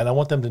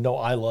want them to know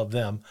I love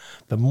them.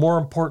 But more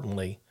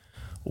importantly,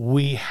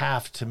 we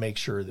have to make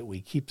sure that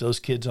we keep those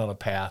kids on a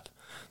path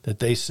that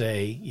they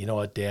say, you know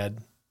what, Dad,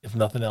 if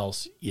nothing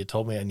else, you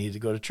told me I needed to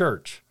go to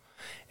church.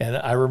 And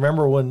I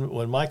remember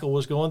when Michael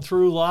was going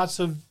through lots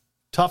of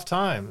tough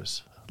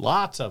times,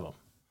 lots of them.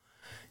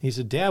 He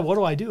said, Dad, what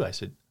do I do? I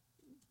said,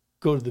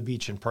 go to the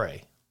beach and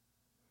pray.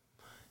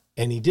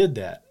 And he did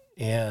that.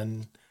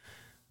 And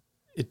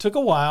it took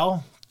a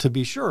while, to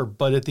be sure,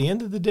 but at the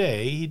end of the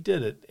day, he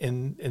did it.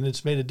 And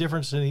it's made a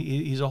difference, and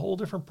he's a whole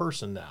different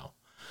person now.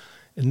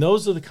 And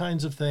those are the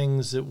kinds of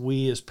things that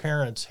we as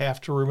parents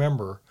have to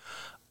remember.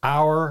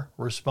 Our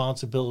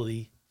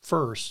responsibility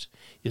first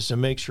is to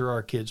make sure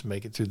our kids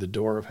make it through the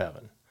door of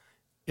heaven.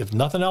 If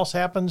nothing else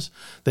happens,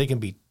 they can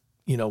be,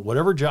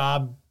 whatever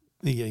job.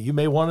 You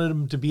may want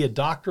them to be a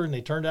doctor and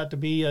they turned out to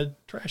be a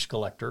trash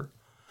collector.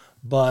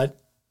 But,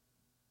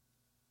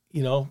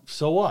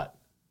 so what?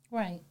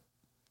 Right.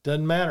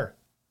 Doesn't matter.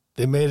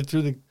 They made it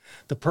through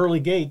the pearly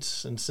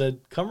gates and said,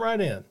 come right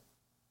in.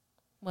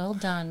 Well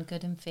done,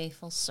 good and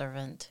faithful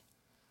servant.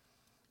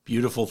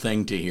 Beautiful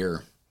thing to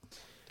hear.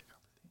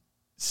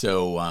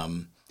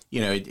 So,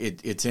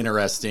 it's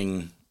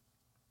interesting.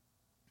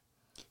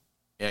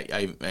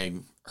 I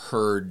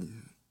heard,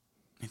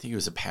 I think it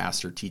was a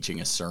pastor teaching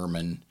a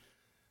sermon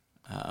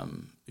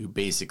who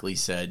basically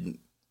said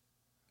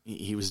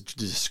he was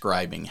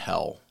describing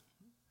hell.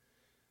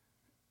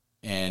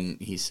 And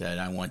he said,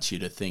 I want you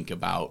to think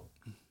about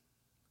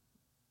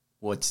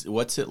what's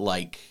it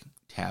like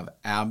to have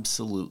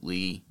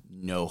absolutely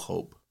no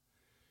hope.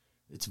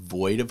 It's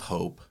void of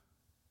hope.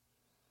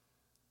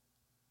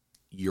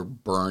 You're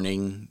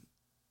burning.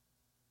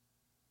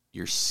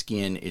 Your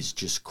skin is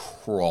just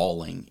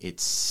crawling. It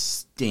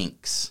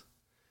stinks.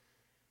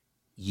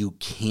 You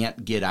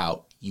can't get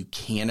out. You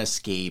can't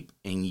escape.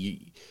 And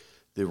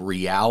the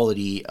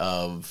reality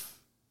of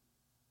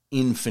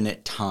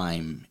infinite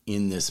time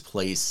in this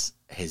place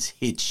has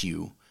hit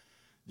you.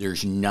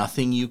 There's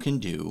nothing you can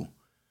do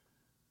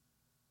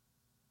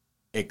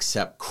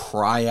except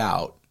cry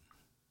out.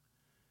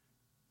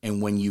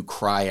 And when you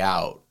cry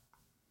out,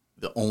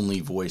 the only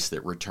voice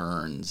that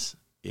returns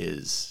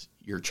is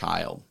your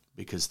child,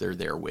 because they're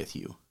there with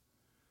you.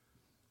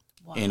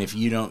 Wow. And if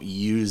you don't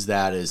use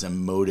that as a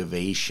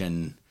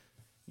motivation,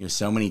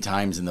 so many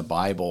times in the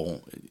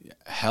Bible,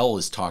 hell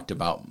is talked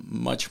about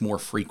much more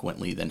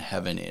frequently than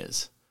heaven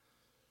is.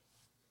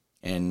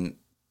 And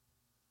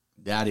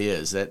that's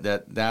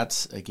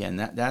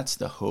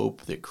the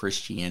hope that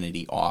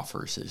Christianity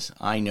offers. Is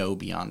I know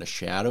beyond a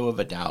shadow of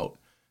a doubt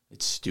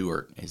that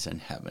Stuart is in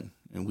heaven.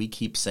 And we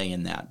keep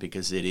saying that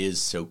because it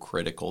is so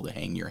critical to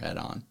hang your head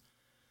on.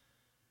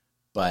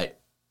 But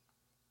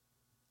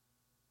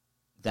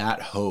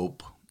that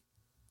hope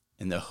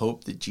and the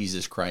hope that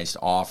Jesus Christ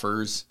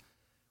offers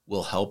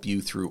will help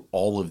you through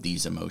all of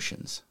these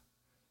emotions.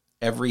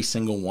 Every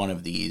single one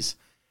of these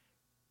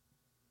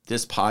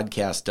this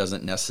podcast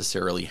doesn't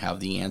necessarily have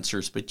the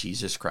answers, but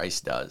Jesus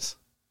Christ does.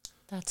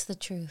 That's the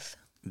truth.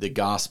 The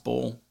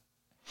gospel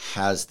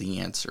has the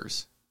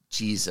answers.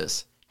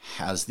 Jesus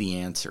has the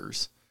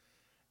answers.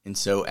 And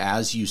so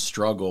as you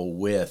struggle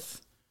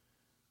with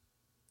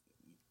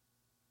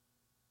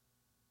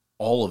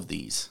all of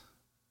these,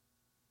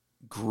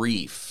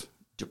 grief,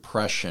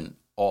 depression,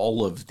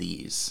 all of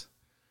these,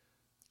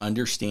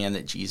 understand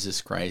that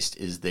Jesus Christ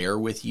is there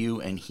with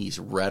you and he's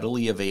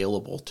readily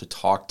available to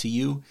talk to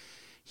you.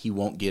 He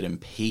won't get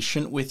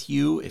impatient with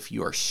you if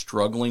you are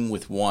struggling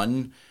with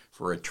one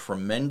for a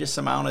tremendous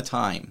amount of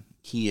time.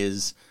 He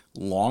is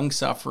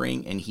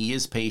long-suffering and he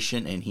is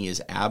patient and he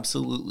is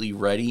absolutely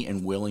ready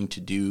and willing to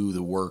do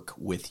the work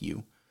with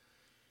you.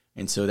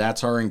 And so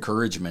that's our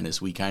encouragement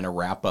as we kind of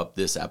wrap up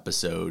this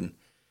episode,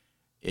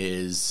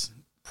 is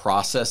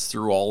process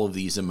through all of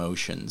these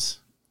emotions.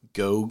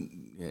 Go,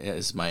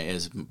 as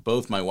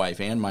both my wife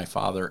and my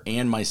father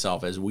and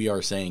myself, as we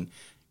are saying,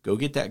 go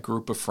get that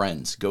group of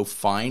friends. Go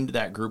find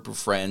that group of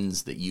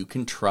friends that you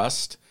can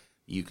trust,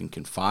 you can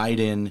confide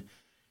in,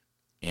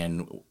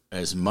 and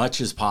as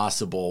much as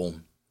possible,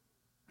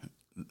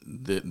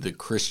 the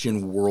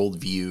Christian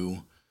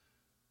worldview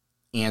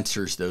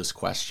answers those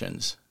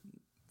questions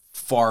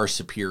far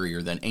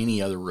superior than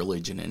any other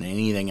religion and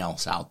anything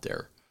else out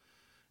there.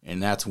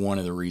 And that's one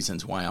of the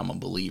reasons why I'm a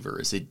believer,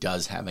 is it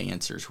does have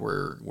answers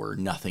where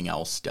nothing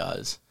else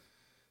does.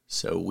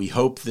 So we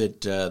hope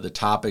that the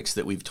topics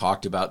that we've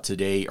talked about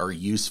today are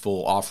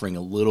useful, offering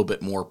a little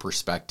bit more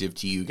perspective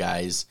to you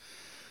guys.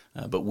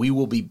 But we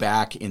will be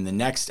back in the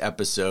next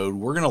episode.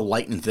 We're going to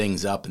lighten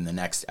things up in the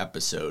next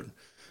episode.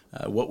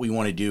 What we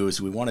want to do is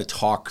we want to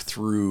talk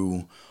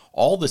through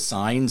all the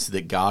signs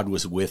that God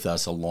was with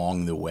us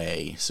along the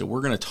way. So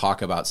we're going to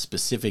talk about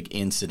specific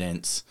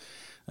incidents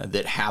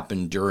that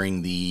happened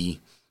during the,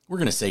 we're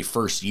going to say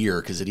first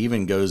year, because it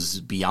even goes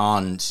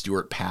beyond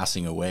Stuart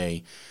passing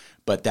away,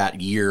 but that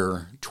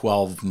year,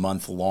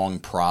 12-month-long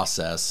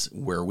process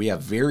where we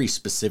have very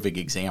specific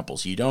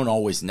examples. You don't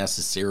always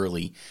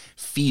necessarily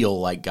feel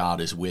like God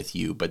is with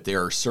you, but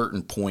there are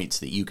certain points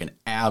that you can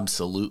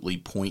absolutely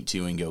point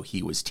to and go,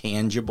 he was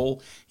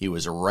tangible, he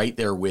was right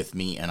there with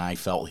me, and I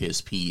felt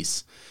his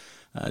peace.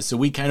 So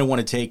we kind of want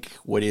to take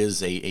what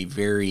is a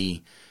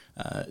very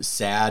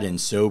sad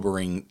and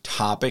sobering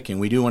topic,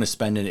 and we do want to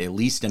spend at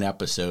least an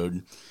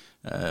episode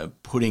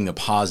putting a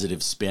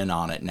positive spin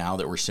on it now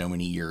that we're so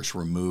many years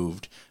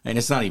removed. And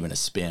it's not even a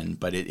spin,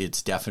 but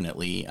it's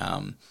definitely,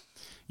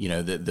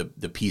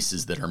 the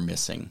pieces that are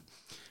missing.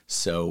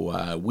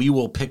 So we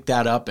will pick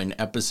that up in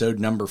episode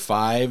number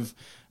 5.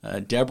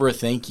 Deborah,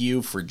 thank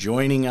you for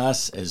joining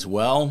us as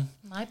well.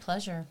 My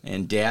pleasure.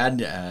 And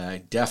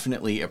Dad,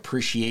 definitely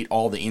appreciate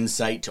all the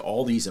insight to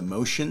all these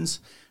emotions.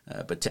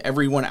 But to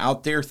everyone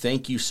out there,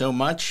 thank you so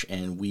much,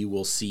 and we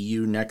will see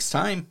you next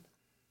time.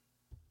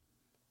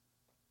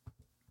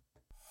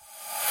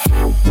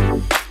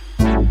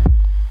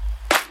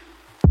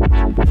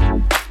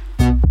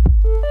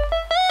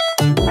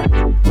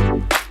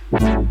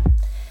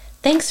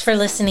 Thanks for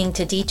listening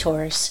to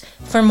Detours.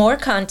 For more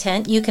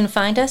content, you can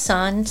find us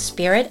on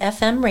Spirit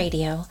FM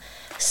Radio,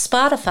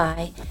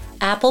 Spotify,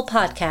 Apple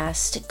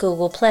Podcast,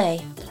 Google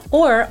Play,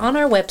 or on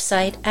our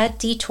website at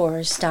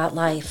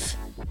detours.life.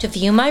 To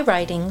view my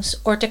writings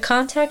or to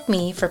contact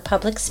me for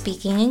public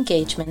speaking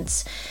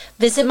engagements,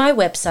 visit my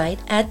website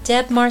at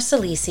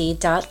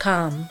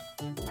debmarsalisi.com.